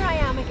get Here it. I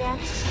am again.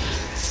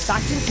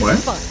 Back into What?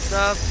 the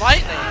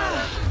fight.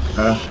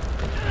 The lightning.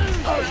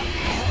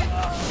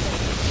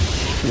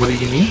 What do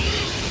you mean?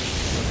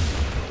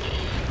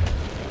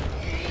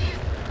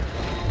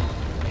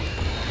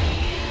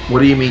 What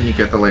do you mean you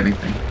get the lightning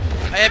thing?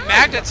 It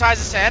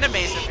magnetizes to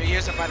enemies if you're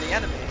used by the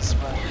enemies,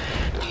 but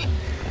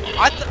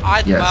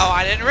Yes. well,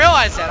 I didn't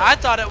realize that. I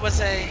thought it was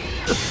a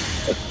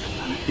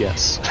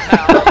Yes. no.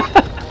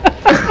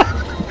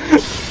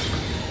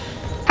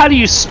 How do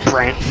you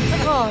sprint?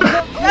 Oh,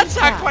 look who's That's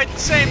not back. quite the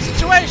same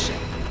situation.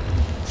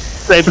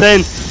 Same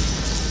thing.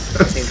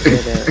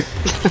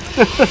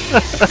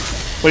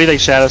 What do you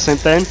think, Shadow? Same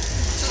thing?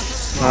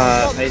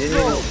 I didn't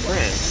even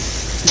sprint.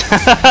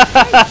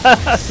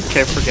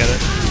 Okay, forget it.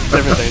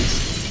 Different things.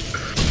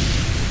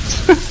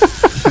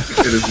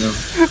 It is no.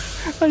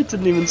 I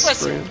didn't even Listen.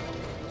 sprint.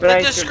 But The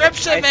I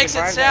description makes it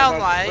survived sound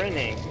without like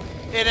sprinting.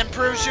 it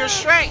improves your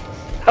strength.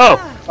 Oh!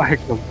 Fire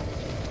them.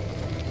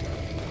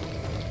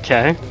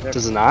 Okay,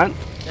 does it not?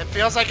 It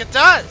feels like it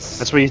does.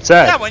 That's what you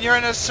said. Yeah, when you're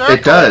in a circle,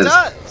 It does. It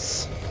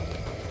does.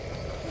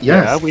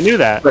 Yeah, Yes. we knew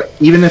that. But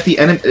even if the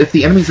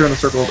enemies are in the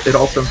circle, it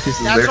also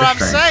increases That's their what I'm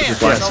strength. saying. Which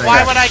is why I'm So saying why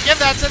that. would I give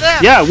that to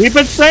them? Yeah, we've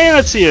been saying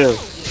that to you.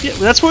 Yeah,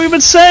 that's what we've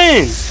been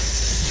saying.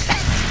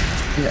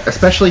 Yeah,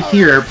 especially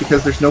here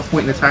because there's no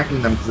point in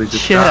attacking them because they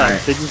just Yeah, die.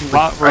 they just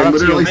Like, run I up to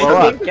you literally and blow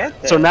said up. that. Get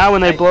So this. now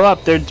when they blow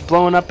up, they're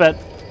blowing up at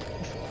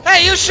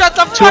Hey, you shut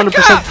the fuck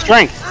 200% up!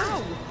 strength.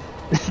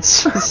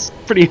 It's just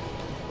pretty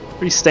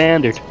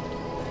standard.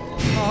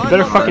 Oh, You I'm better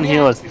not fucking done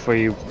heal yet. us before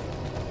you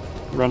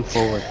run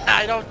forward.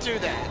 I don't do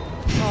that.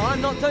 Oh,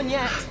 I'm not done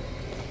yet.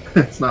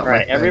 It's not Alright,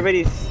 like that.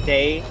 everybody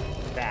stay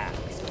back.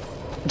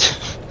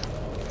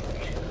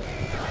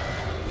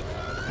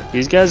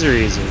 These guys are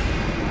easy.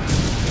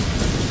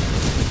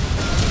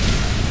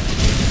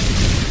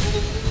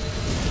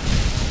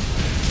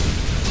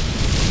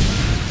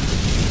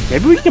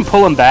 Maybe we can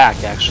pull them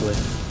back, actually.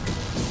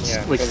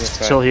 Yeah, Like, go this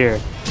way. chill here.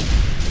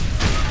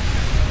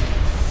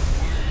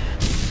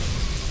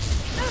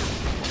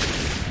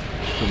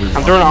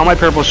 I'm throwing all my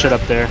purple shit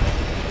up there.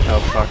 Oh,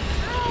 fuck.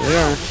 Here they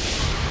are.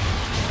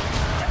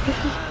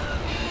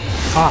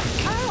 Fuck.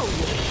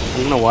 I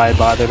don't know why I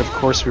bothered. Of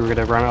course we were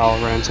gonna run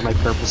into my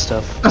purple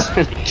stuff.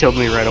 It killed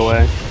me right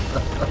away.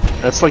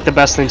 That's like the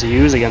best thing to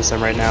use against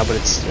them right now, but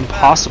it's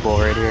impossible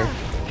right here.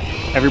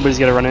 Everybody's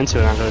gonna run into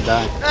it and I'm gonna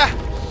die.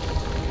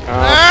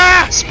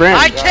 Sprint!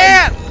 I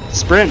can't!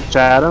 Sprint,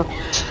 Shadow!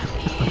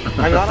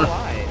 I'm not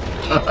alive.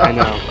 I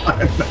know.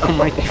 Oh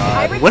my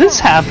god. What is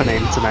happening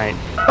tonight?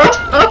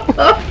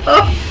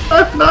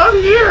 I'm not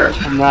here.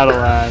 I'm not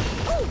alive.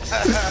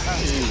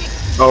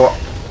 Oh,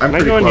 I'm Am I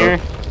pretty going close. here?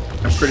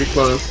 I'm pretty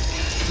close.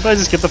 Somebody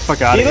just get the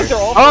fuck out See, of look, here.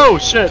 they're all- Oh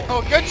shit!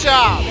 Oh, good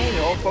job! Hey,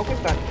 you're all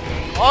focused on.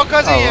 All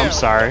because of Oh, you. I'm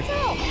sorry.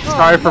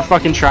 Sorry for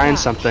fucking trying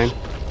something. Do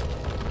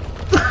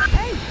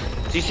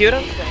you see what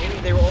I'm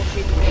saying? They were all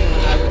chasing me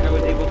and I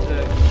was able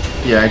to.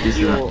 Yeah, I do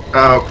see that. You'll-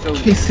 Oh, so-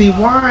 Casey,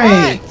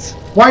 why? What?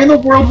 Why in the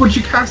world would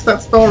you cast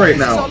that spell right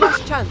This is our now?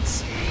 last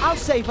chance. I'll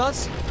save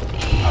us.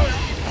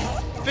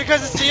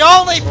 Because it's the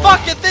only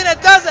fucking thing that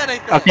does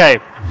anything. Okay.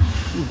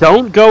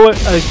 Don't go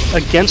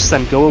against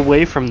them. Go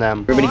away from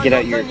them. Everybody Oh, get I'm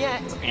out not your done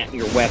yet.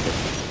 your weapons.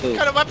 What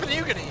kind of weapon are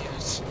you gonna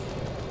use?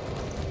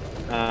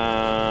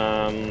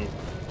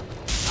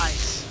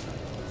 Nice.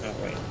 Oh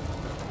wait.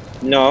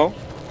 No.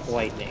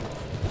 Lightning.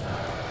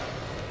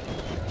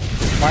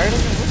 Fire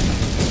doesn't work.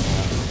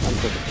 I'm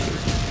so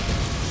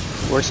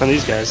confused. Works on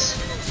these guys.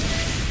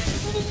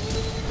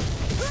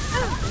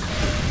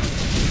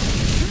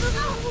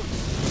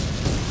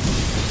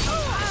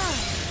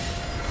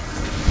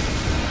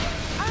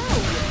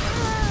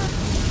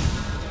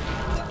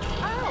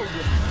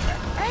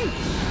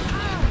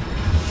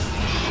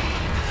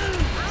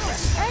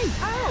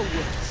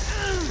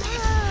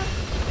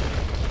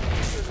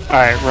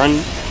 Alright,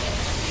 run.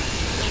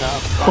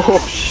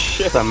 Oh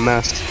shit. It's a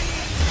mess.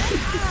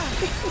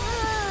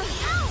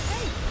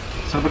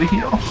 Somebody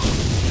heal.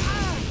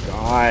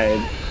 God.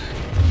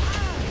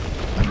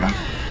 Okay.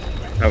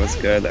 That was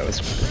good. That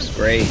was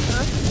great.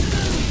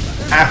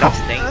 Ow. Stop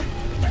stinking.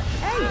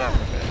 Shut up.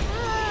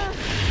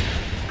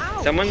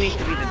 Someone needs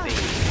to be the bait.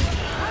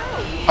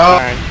 Oh,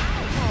 Alright.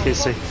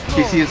 Casey.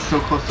 Casey is so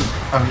close to the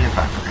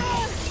attack. Okay.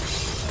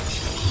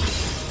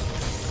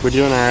 We're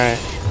doing alright.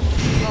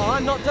 Oh,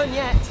 I'm not done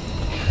yet.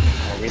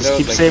 Just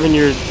keep saving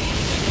your...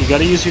 You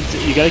gotta use your...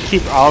 You gotta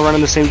keep all running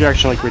the same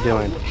direction like we're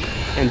doing.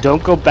 And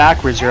don't go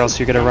backwards or else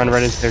you're gonna run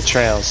right into their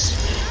trails.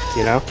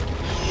 You know?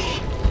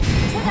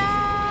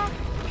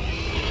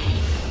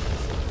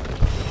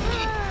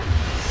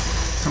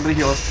 Somebody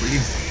heal us,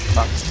 please.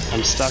 Fuck.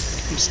 I'm stuck.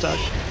 I'm stuck.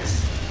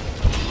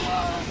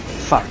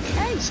 Fuck.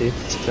 See?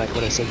 That's exactly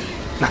what I said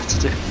not to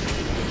do.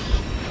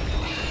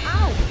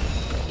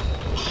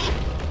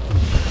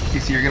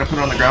 Casey, you're gonna put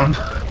it on the ground.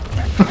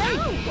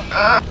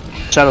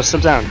 Shadow,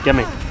 step down. Get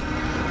me.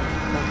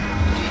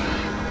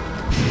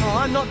 Oh,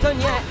 I'm not done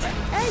yet.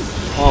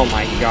 Oh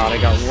my god, I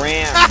got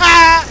rammed.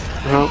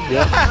 Oh,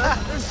 yep.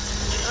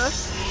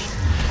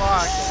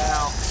 Fuck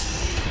hell.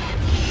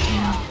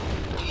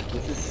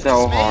 This is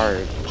so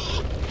hard.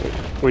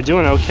 We're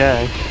doing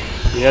okay.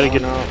 We gotta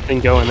get no. the thing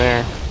going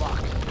there.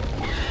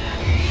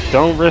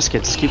 Don't risk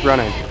it. Just keep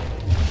running.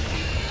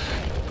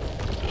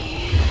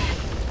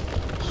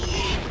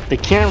 They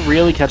can't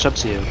really catch up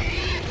to you.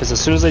 Because as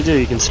soon as they do,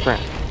 you can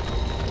sprint.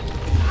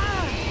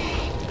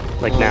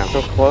 Like now.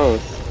 So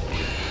close.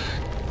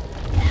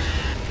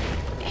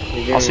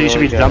 Also, you should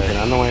be jumping.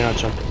 I don't know why you're not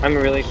jumping. I'm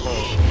really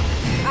close.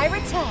 I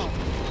return.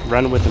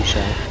 Run with him,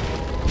 Shadow.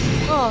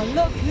 Oh,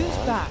 look who's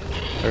back.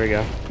 There we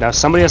go. Now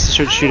somebody has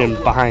to shoot him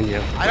behind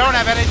you. I don't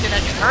have anything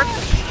that can hurt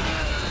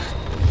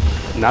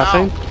them.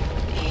 Nothing?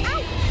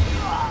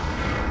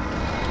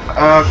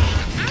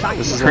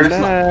 This is a Curtis,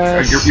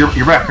 mess.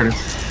 you're back, Curtis.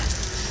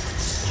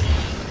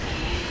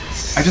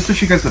 I just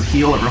wish you guys would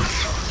heal it real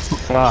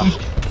Fuck.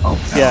 Oh,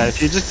 no. Yeah, if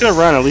you're just gonna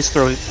run, at least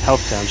throw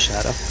health down,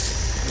 Shadow.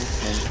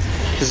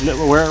 Because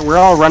we're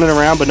all running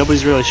around, but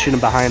nobody's really shooting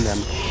behind them,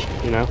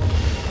 you know?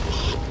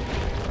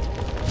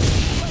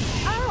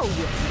 Ow!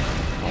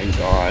 My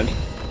god.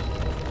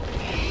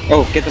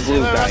 Oh, get the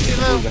blue guy, get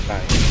the blue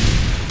guy.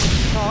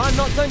 Oh, I'm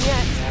not done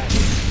yet.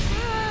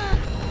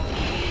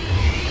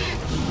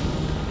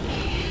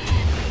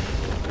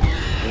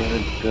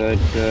 Good.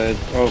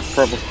 Oh,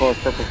 purple's close,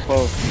 purple's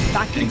close.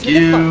 Back Thank into the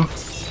you. fight.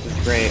 This is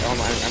great. Oh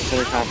my, I'm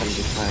so confident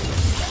this time.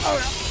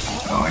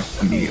 Oh, I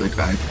immediately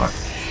died. Fuck.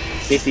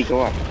 Casey,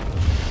 go up.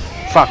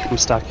 Fuck, I'm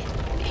stuck. No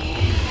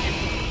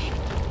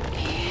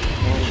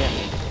one get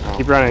me. Oh.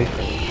 Keep running.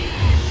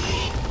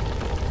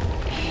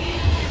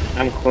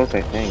 I'm close,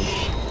 I think.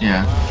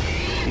 Yeah.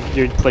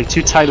 You're like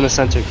too tight in the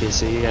center,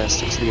 Casey. You gotta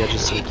stick to the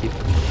edges so you keep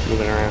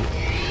moving around.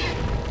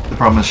 The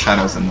problem is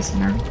Shadow's in this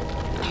scenario.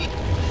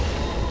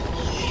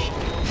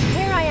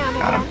 Here I am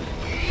Got again. him.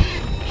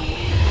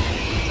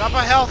 Drop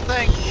a health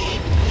thing.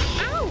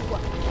 Ow!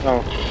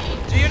 Oh.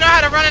 Do you know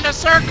how to run in a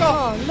circle?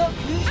 Oh, look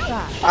who's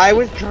back. I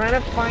was trying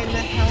to find the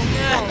hell.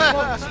 Oh,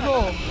 once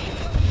more.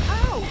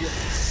 Ow!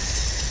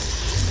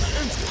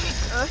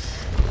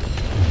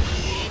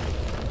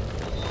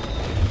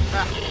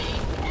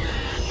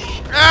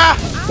 Ah!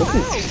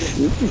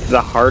 This is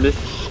the hardest.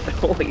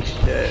 Holy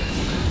shit.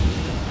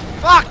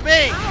 Fuck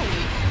me!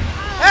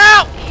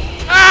 Help!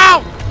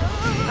 Ow!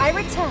 I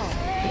return.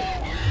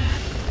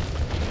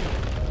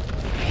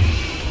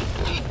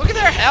 Look at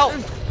their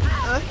health.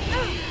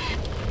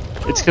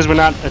 It's because we're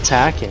not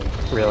attacking,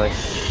 really.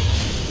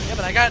 Yeah,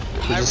 but I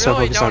just so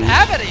really focused don't on-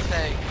 have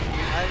anything.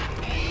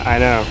 I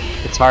know.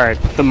 It's hard.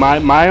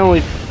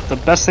 The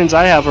best things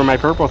I have are my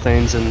purple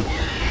things, and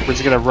we're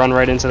just gonna run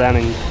right into that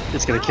and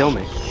it's gonna kill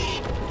me.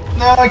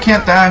 No, I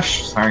can't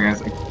dash. Sorry,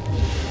 guys.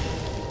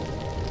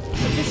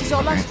 This is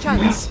our last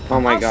chance. Oh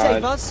my I'll god.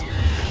 save us.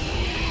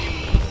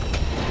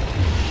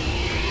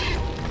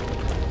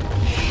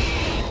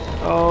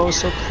 Oh,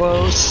 so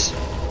close.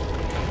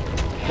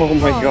 Oh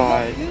my Oh,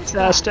 god. look who's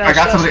Dash, back. dash, I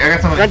got somebody. I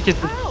got somebody. Run, get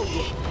the Ow!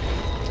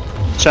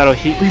 Shadow,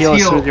 Please heal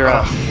as soon as you're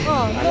up. Oh,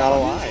 I'm not look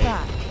alive. who's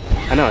back.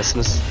 I know, as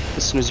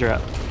soon as you're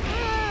up.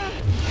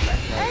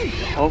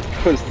 Health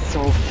goes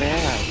so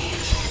fast.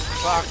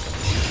 Fuck.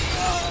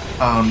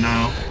 Oh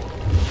no.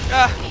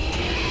 Ah!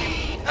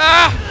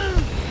 Ah!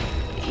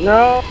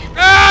 No.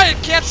 Ah! It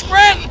can't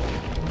sprint!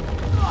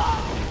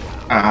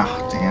 Ah,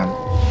 damn.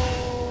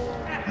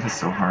 This is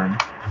so hard.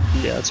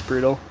 Yeah, it's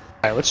brutal.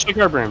 Alright, let's check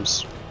our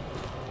brooms.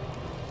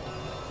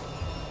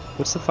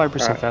 What's the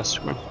 5%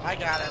 faster one? I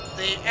got it.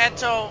 The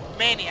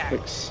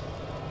Entomaniacs.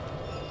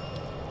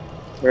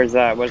 Where's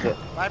that? What's it?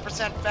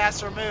 5%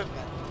 faster movement.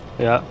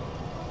 Yeah.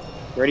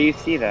 Where do you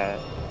see that?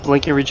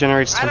 Blinking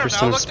regenerates I 10% don't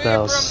know. of Look through your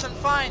brooms spells. and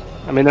find.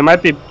 I mean, there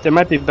might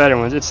be better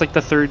ones. It's like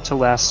the third to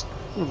last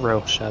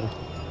row, Shadow.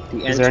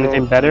 Is there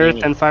anything better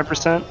than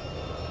 5%?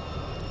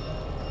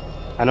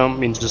 I don't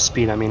mean just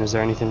speed. I mean, is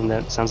there anything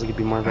that sounds like it'd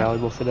be more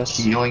valuable for this?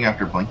 Healing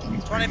after blinking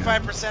is pretty good.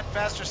 25%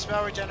 faster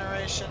spell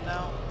regeneration.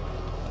 No.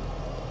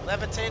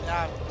 Levitate.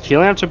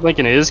 Healing after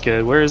blinking is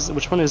good.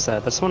 Which one is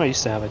that? That's the one I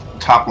used to have. It.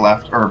 Top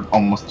left, or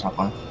almost top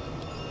left.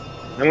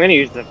 I'm gonna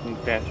use the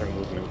faster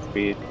movement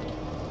speed.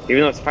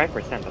 Even though it's 5%,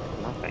 that's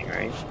nothing,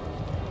 right?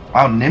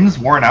 Wow, Nim's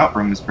worn out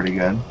room is pretty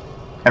good.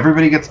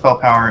 Everybody gets spell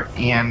power,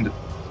 and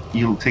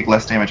you take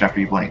less damage after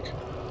you blink.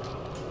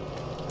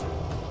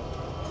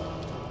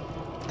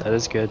 That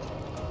is good.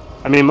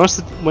 I mean,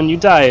 when you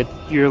die,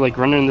 you're like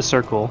running in the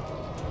circle.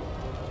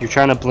 You're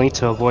trying to blink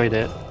to avoid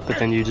it, but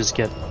then you just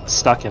get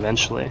stuck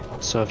eventually.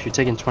 So if you're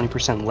taking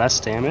 20% less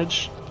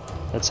damage,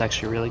 that's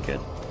actually really good.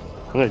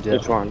 I'm gonna do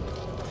Which it. one?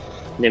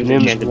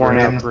 Nim's worn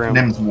out broom.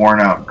 Nim's worn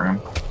out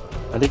room.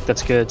 I think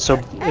that's good. So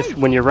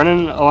when you're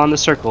running along the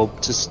circle,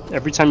 just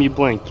every time you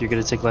blink, you're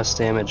gonna take less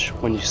damage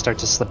when you start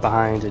to slip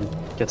behind and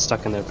get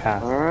stuck in their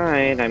path.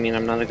 Alright, I mean,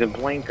 I'm not a good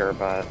blinker,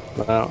 but...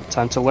 Well,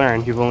 time to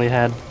learn. You've only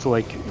had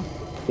like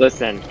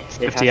Listen, it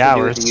 50 has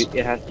hours. To do with,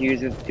 it has to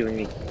use with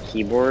doing the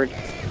keyboard.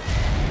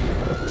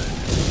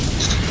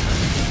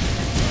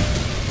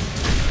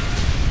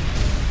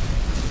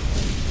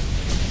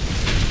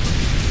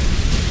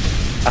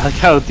 I like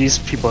how these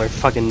people are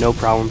fucking no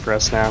problem for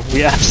us now.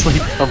 We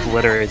absolutely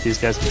obliterate these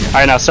guys.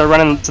 Alright, now start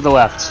running to the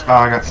left. Oh,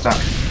 I got stuck.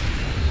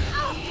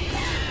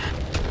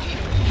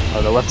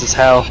 Oh, the left is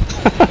hell.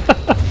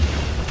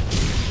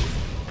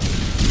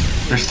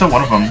 There's still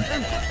one of them.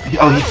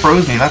 Oh, he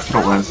froze me. That's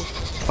what it was.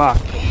 Fuck.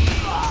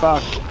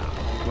 Fuck.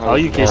 Oh,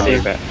 you can't Really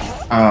stay.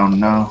 bad. Oh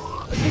no.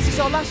 This is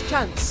our last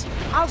chance.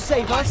 I'll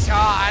save us.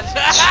 God.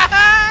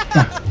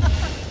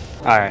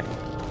 Alright.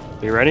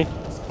 You ready?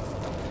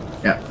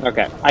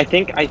 Okay. I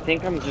think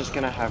I'm just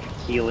gonna have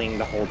healing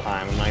the whole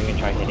time. I'm not even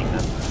try hitting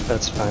them.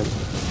 That's fine.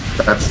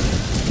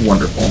 That's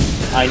wonderful.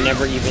 I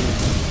never even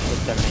hit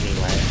them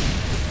anyway.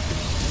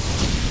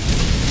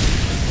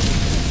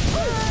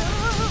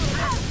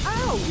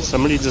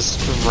 Somebody just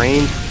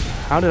rained.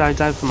 How did I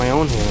die from my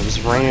own hand? It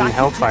was raining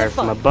hellfire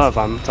from above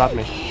on top of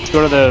me. Let's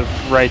go to the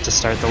right to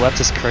start. The left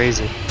is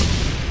crazy.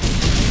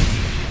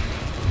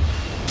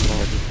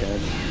 Oh, he's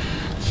dead.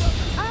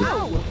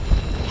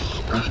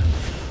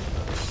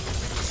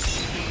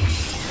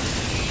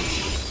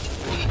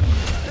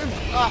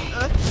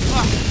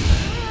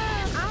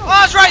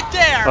 Oh, it's right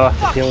there! Oh,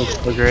 Fuck healing's you.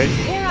 so great.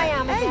 Here I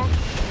am again.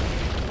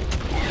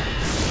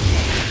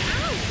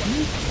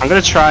 I'm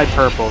gonna try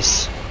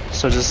purples.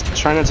 So just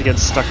try not to get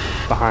stuck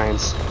behind.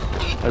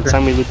 By the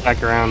time we loop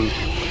back around,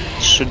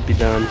 it should be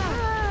done.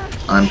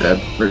 I'm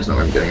dead. There's no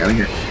way I'm getting out of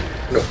here.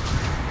 Nope.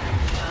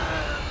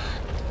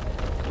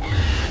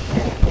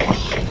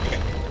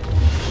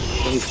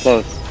 He's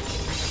close.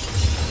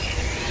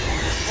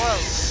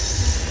 Close.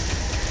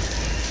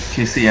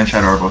 TC and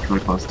Shadow are both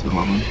really close to the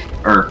level.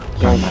 Or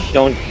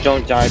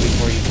Don't die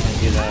before you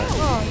can do that.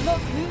 Oh,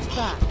 look who's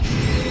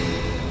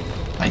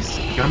back. nice.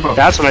 Get them both.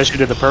 That's when I should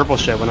do the purple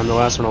shit when I'm the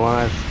last one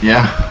alive.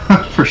 Yeah,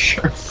 for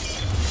sure.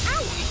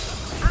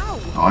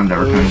 Oh, I'm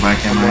never coming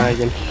back, am I?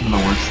 Lagging. I'm in the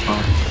worst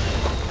spot.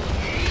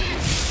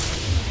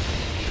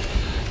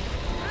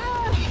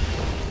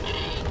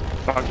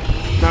 Fuck.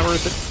 Not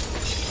worth it.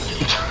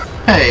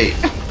 Hey!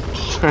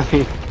 I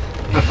mean,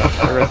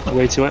 I risked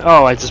way too much.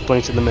 Oh, I just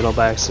blinked in the middle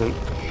by accident.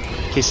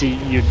 Casey,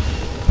 you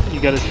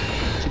gotta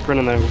keep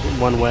running that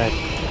one way.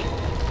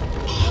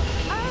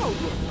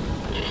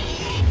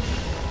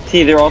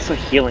 See, they're also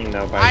healing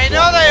though. I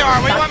know they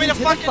are. What do you want me to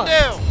fucking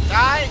do?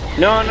 Die?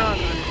 No. I'm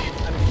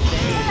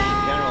saying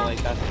in general,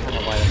 like that's kind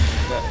of why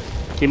that's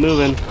good. Keep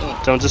moving.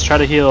 Don't just try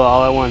to heal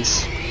all at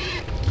once.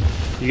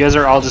 You guys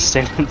are all just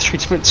standing in 3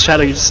 minutes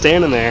shadow. You're just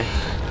standing there.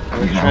 I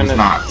mean, I was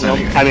not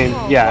sitting I mean,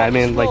 yeah. I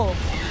mean, like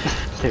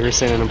they were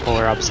standing in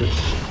polar opposite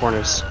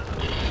corners.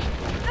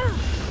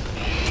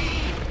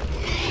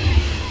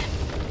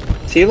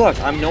 See, look,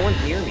 no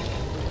one's near me.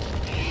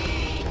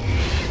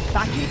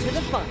 Back into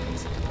the front.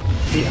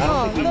 See, I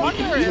don't think we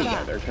can be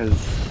together because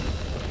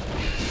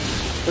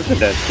look at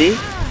this. See?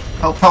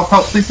 Help, help,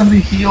 help. Please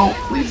somebody heal.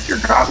 Please, dear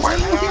God, why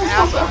am I looking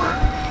Help. so ever?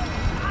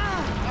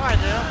 No, I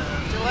do.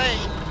 Too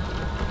late.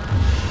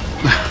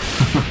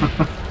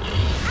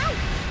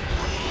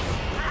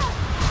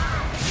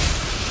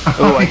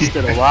 Oh, I just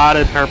did a lot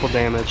of purple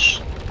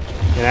damage.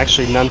 And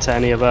actually none to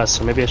any of us,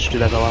 so maybe I should do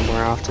that a lot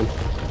more often.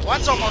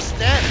 One's almost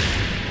dead.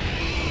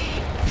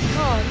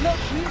 Oh, look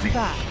who's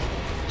back.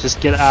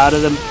 Just get out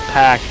of the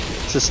pack.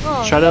 Just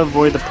try to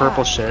avoid the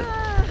purple shit,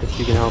 if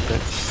you can help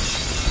it.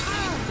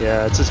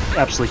 Yeah, it's just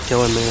absolutely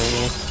killing me right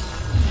now.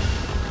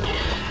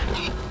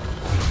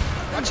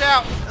 Watch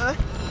out.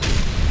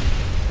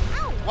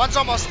 One's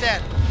almost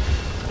dead.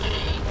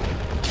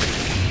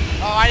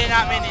 Oh, I did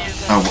not mean to use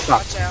that. Oh,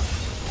 Watch out.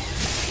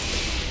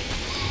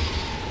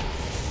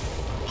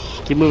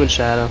 Keep moving,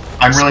 Shadow.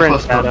 I'm really Sprint,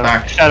 close to the Shadow.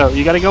 back. Shadow,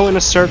 you gotta go in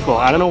a circle.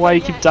 I don't know why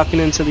you keep ducking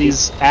into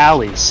these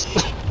alleys.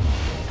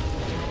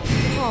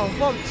 Oh,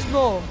 once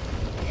more.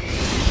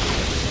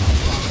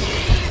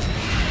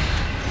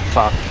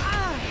 Fuck.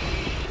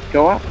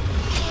 Go up.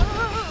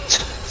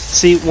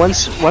 See,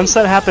 once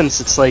that happens,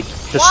 it's like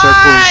the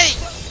Why?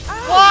 circle's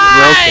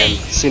Why? broken.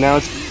 See, now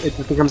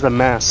it becomes a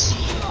mess.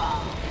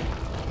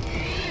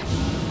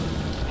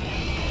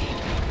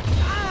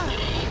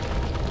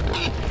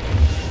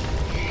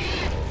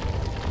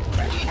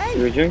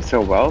 You were doing so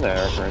well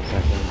there for a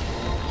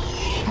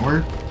second.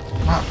 We're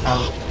not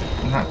out.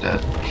 I'm not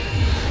dead.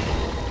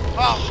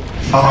 Oh,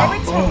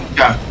 Oh, you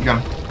got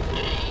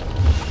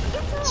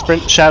him.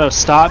 Sprint, Shadow,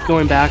 stop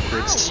going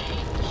backwards.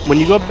 When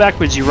you go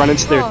backwards, you run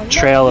into their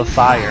trail of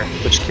fire,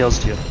 which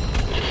kills you.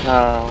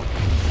 Oh.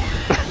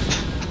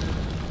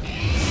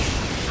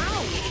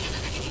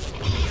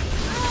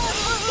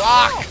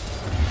 fuck.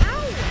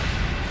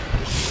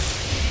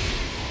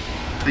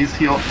 Please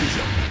heal. Please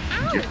heal.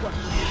 Thank you.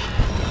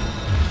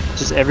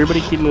 Just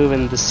everybody keep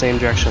moving the same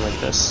direction like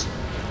this.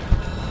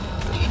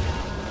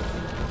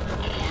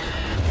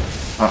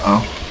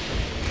 Uh-oh.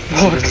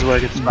 So this is where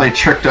it gets They bad.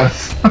 tricked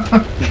us.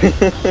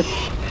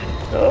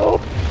 Oh.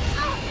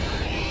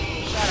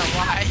 Shadow,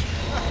 why?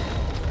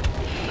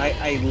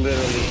 I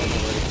literally had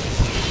nowhere to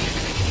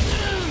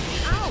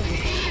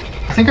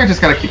I think I just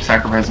gotta keep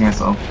sacrificing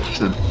myself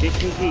to... go.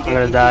 I'm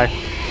gonna die.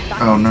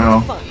 Oh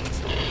no.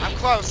 I'm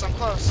close. I'm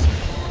close.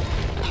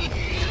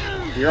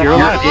 You're You're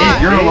alive.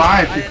 alive. You're I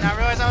alive. did not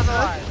realize I was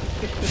alive.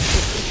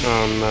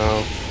 Oh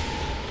no.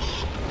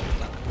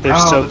 They're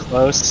Oh. so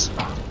close.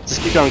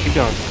 Just keep going, keep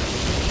going.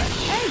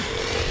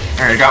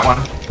 Alright, I got one.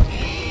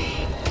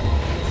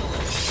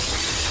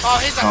 Oh,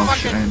 he's a Oh,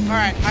 fucking. shit, I didn't-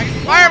 Alright,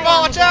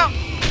 fireball, watch out!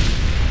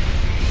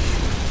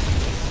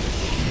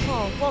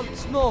 Oh,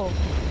 once more.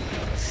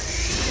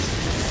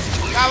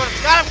 Got him,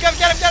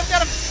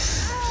 get him!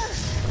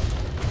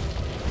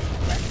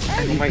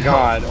 Oh my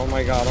god, oh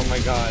my god, oh my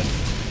god.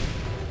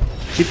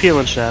 Keep Keep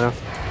healing, Shadow.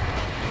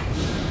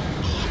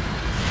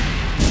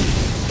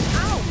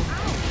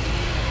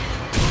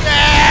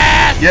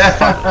 Yeah!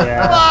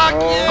 Fuck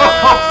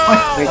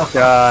you! Thank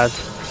God.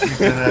 You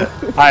did it.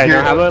 Alright,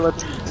 Here, now how about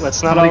let's not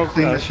somebody all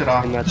clean this shit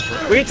off. clean that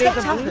shit. Wait, there's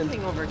a What's blue happened?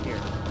 thing over here.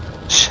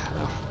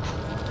 Shadow.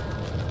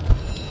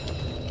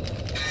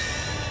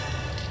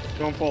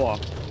 Don't fall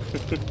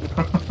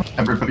off.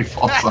 Everybody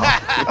falls off.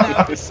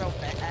 That was so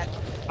bad.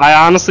 I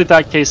honestly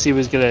thought Casey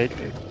was gonna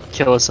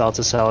kill us all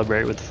to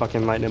celebrate with the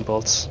fucking lightning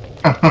bolts.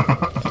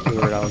 We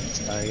were all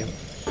die again.